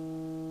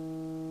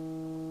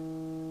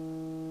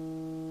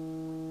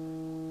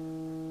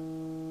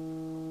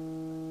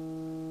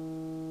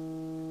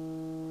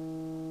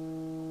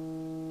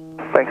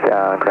 Thanks,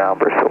 ground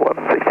Bristol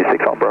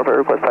 1166 on Bravo,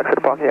 request taxi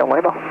to parking on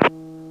Lima.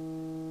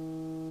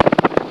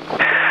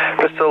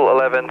 Bristol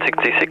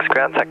 1166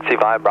 ground, taxi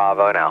via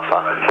Bravo and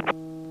Alpha.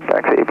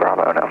 Taxi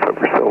Bravo and Alpha,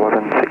 Bristol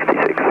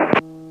 1166.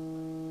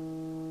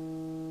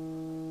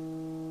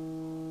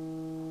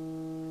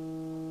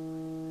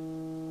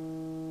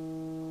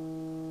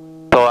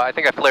 So I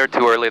think I flared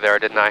too early there,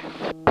 didn't I?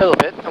 A little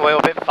bit, we were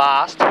a bit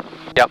fast.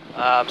 Yep.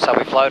 So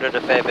we floated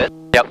a fair bit.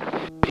 Yep.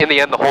 In the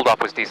end, the hold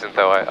off was decent,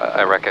 though.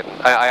 I reckon.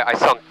 I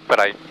sunk, but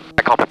I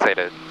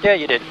compensated. Yeah,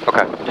 you did.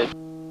 Okay. You did.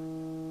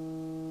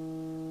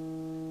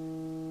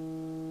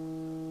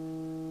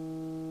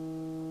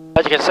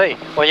 As you can see,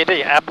 when you do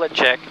your applet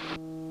check,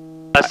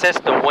 assess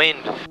the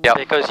wind. Yep.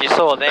 Because you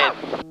saw then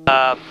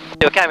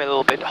it came a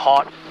little bit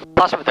hot.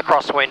 Plus with the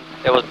crosswind,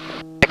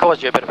 it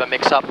caused you a bit of a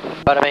mix-up.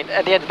 But I mean,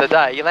 at the end of the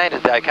day, you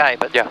landed okay.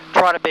 But yeah,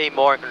 try to be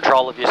more in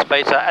control of your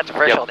speed. So at the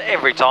threshold,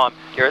 every time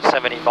you're at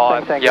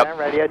 75.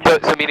 Yep.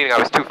 So meaning I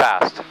was too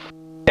fast.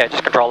 Yeah,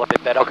 just control a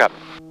bit better. Okay.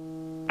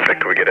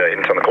 Can we get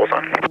an on the call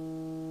sign?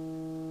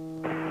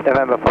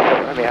 November 4,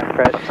 Romeo,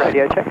 press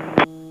radio check.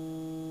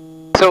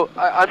 So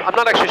I'm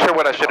not actually sure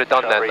what I should have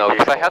done then, though,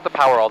 because I had the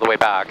power all the way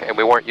back and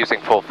we weren't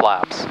using full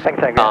flaps.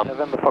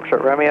 November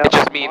Foxtrot Romeo. It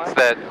just means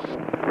that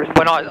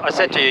when I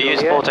said to you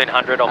use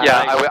 1400 on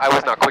I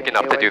was not quick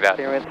enough to do that.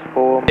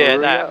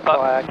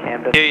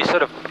 But you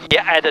sort of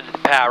added the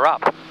power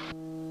up.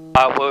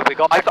 We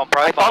got back on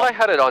profile. I thought I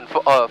had it on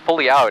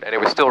fully out and it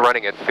was still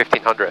running at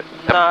 1500.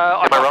 No,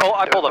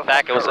 I pulled it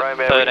back. It was at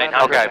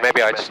 1300. Okay,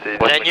 maybe I just. And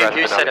then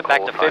you set it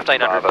back to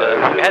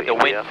 1500. We had the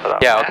wind.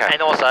 Yeah, okay.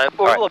 And also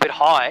we're a little bit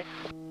high.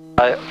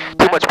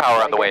 Too much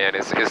power on the way in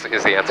is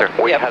the answer.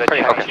 We had a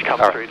change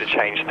come through to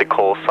change the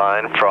call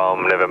sign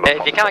from November.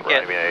 If you can't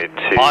get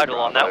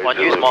idle on that one,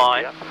 use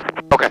mine.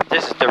 Okay.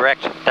 This is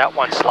direct. That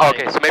one's slow.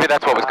 Okay, so maybe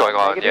that's what was going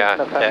on.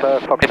 Yeah.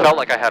 It felt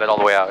like I had it all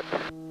the way out.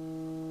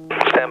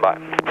 Stand by.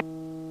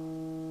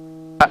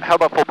 How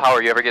about full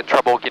power? You ever get in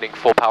trouble getting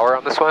full power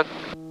on this one?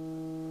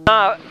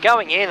 No,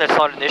 going in, it's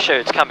not an issue.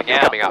 It's coming out.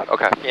 It's coming out.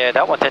 Okay. Yeah,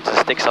 that one tends to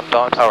stick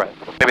sometimes. All right.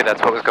 Maybe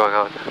that's what was going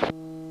on.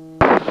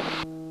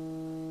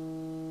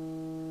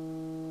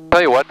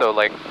 Tell you what though,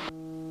 like,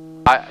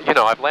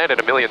 I've landed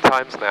a million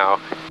times now,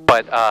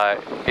 but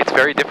it's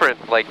very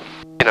different, like,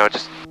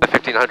 just the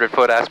 1500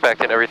 foot aspect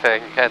and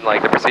everything, and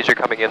like the procedure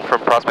coming in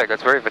from Prospect,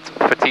 that's very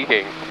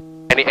fatiguing.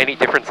 Any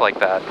difference like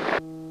that?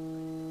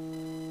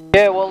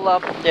 Yeah,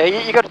 well,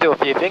 you got to do a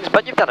few things,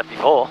 but you've done it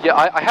before. Yeah,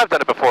 I have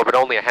done it before, but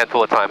only a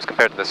handful of times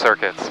compared to the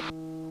circuits.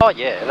 Oh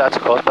yeah, that's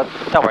of course, but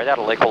don't worry,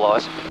 that'll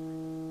equalise.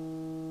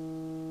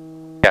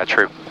 Yeah,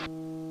 true.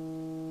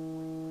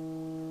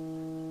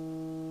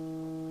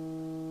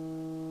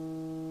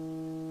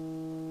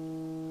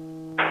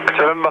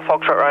 November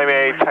Foxtrot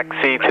Romeo,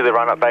 taxi to the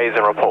run-up bays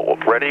and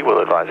report ready. We'll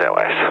advise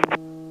airways.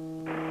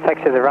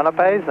 Taxi to the run-up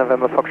bays,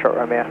 November Foxtrot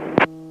Romeo.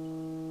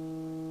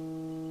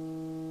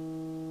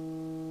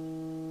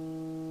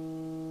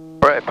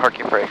 Alright,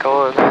 parking brake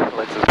on,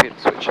 lights and speed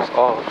switches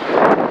off,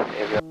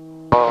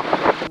 avionics off.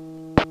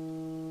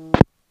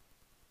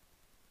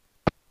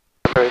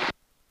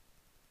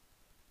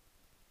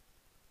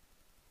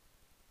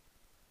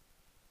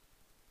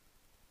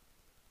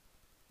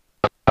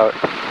 Out.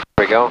 Here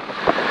we go.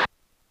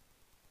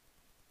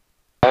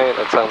 Okay,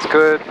 that sounds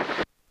good.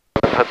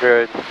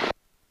 100.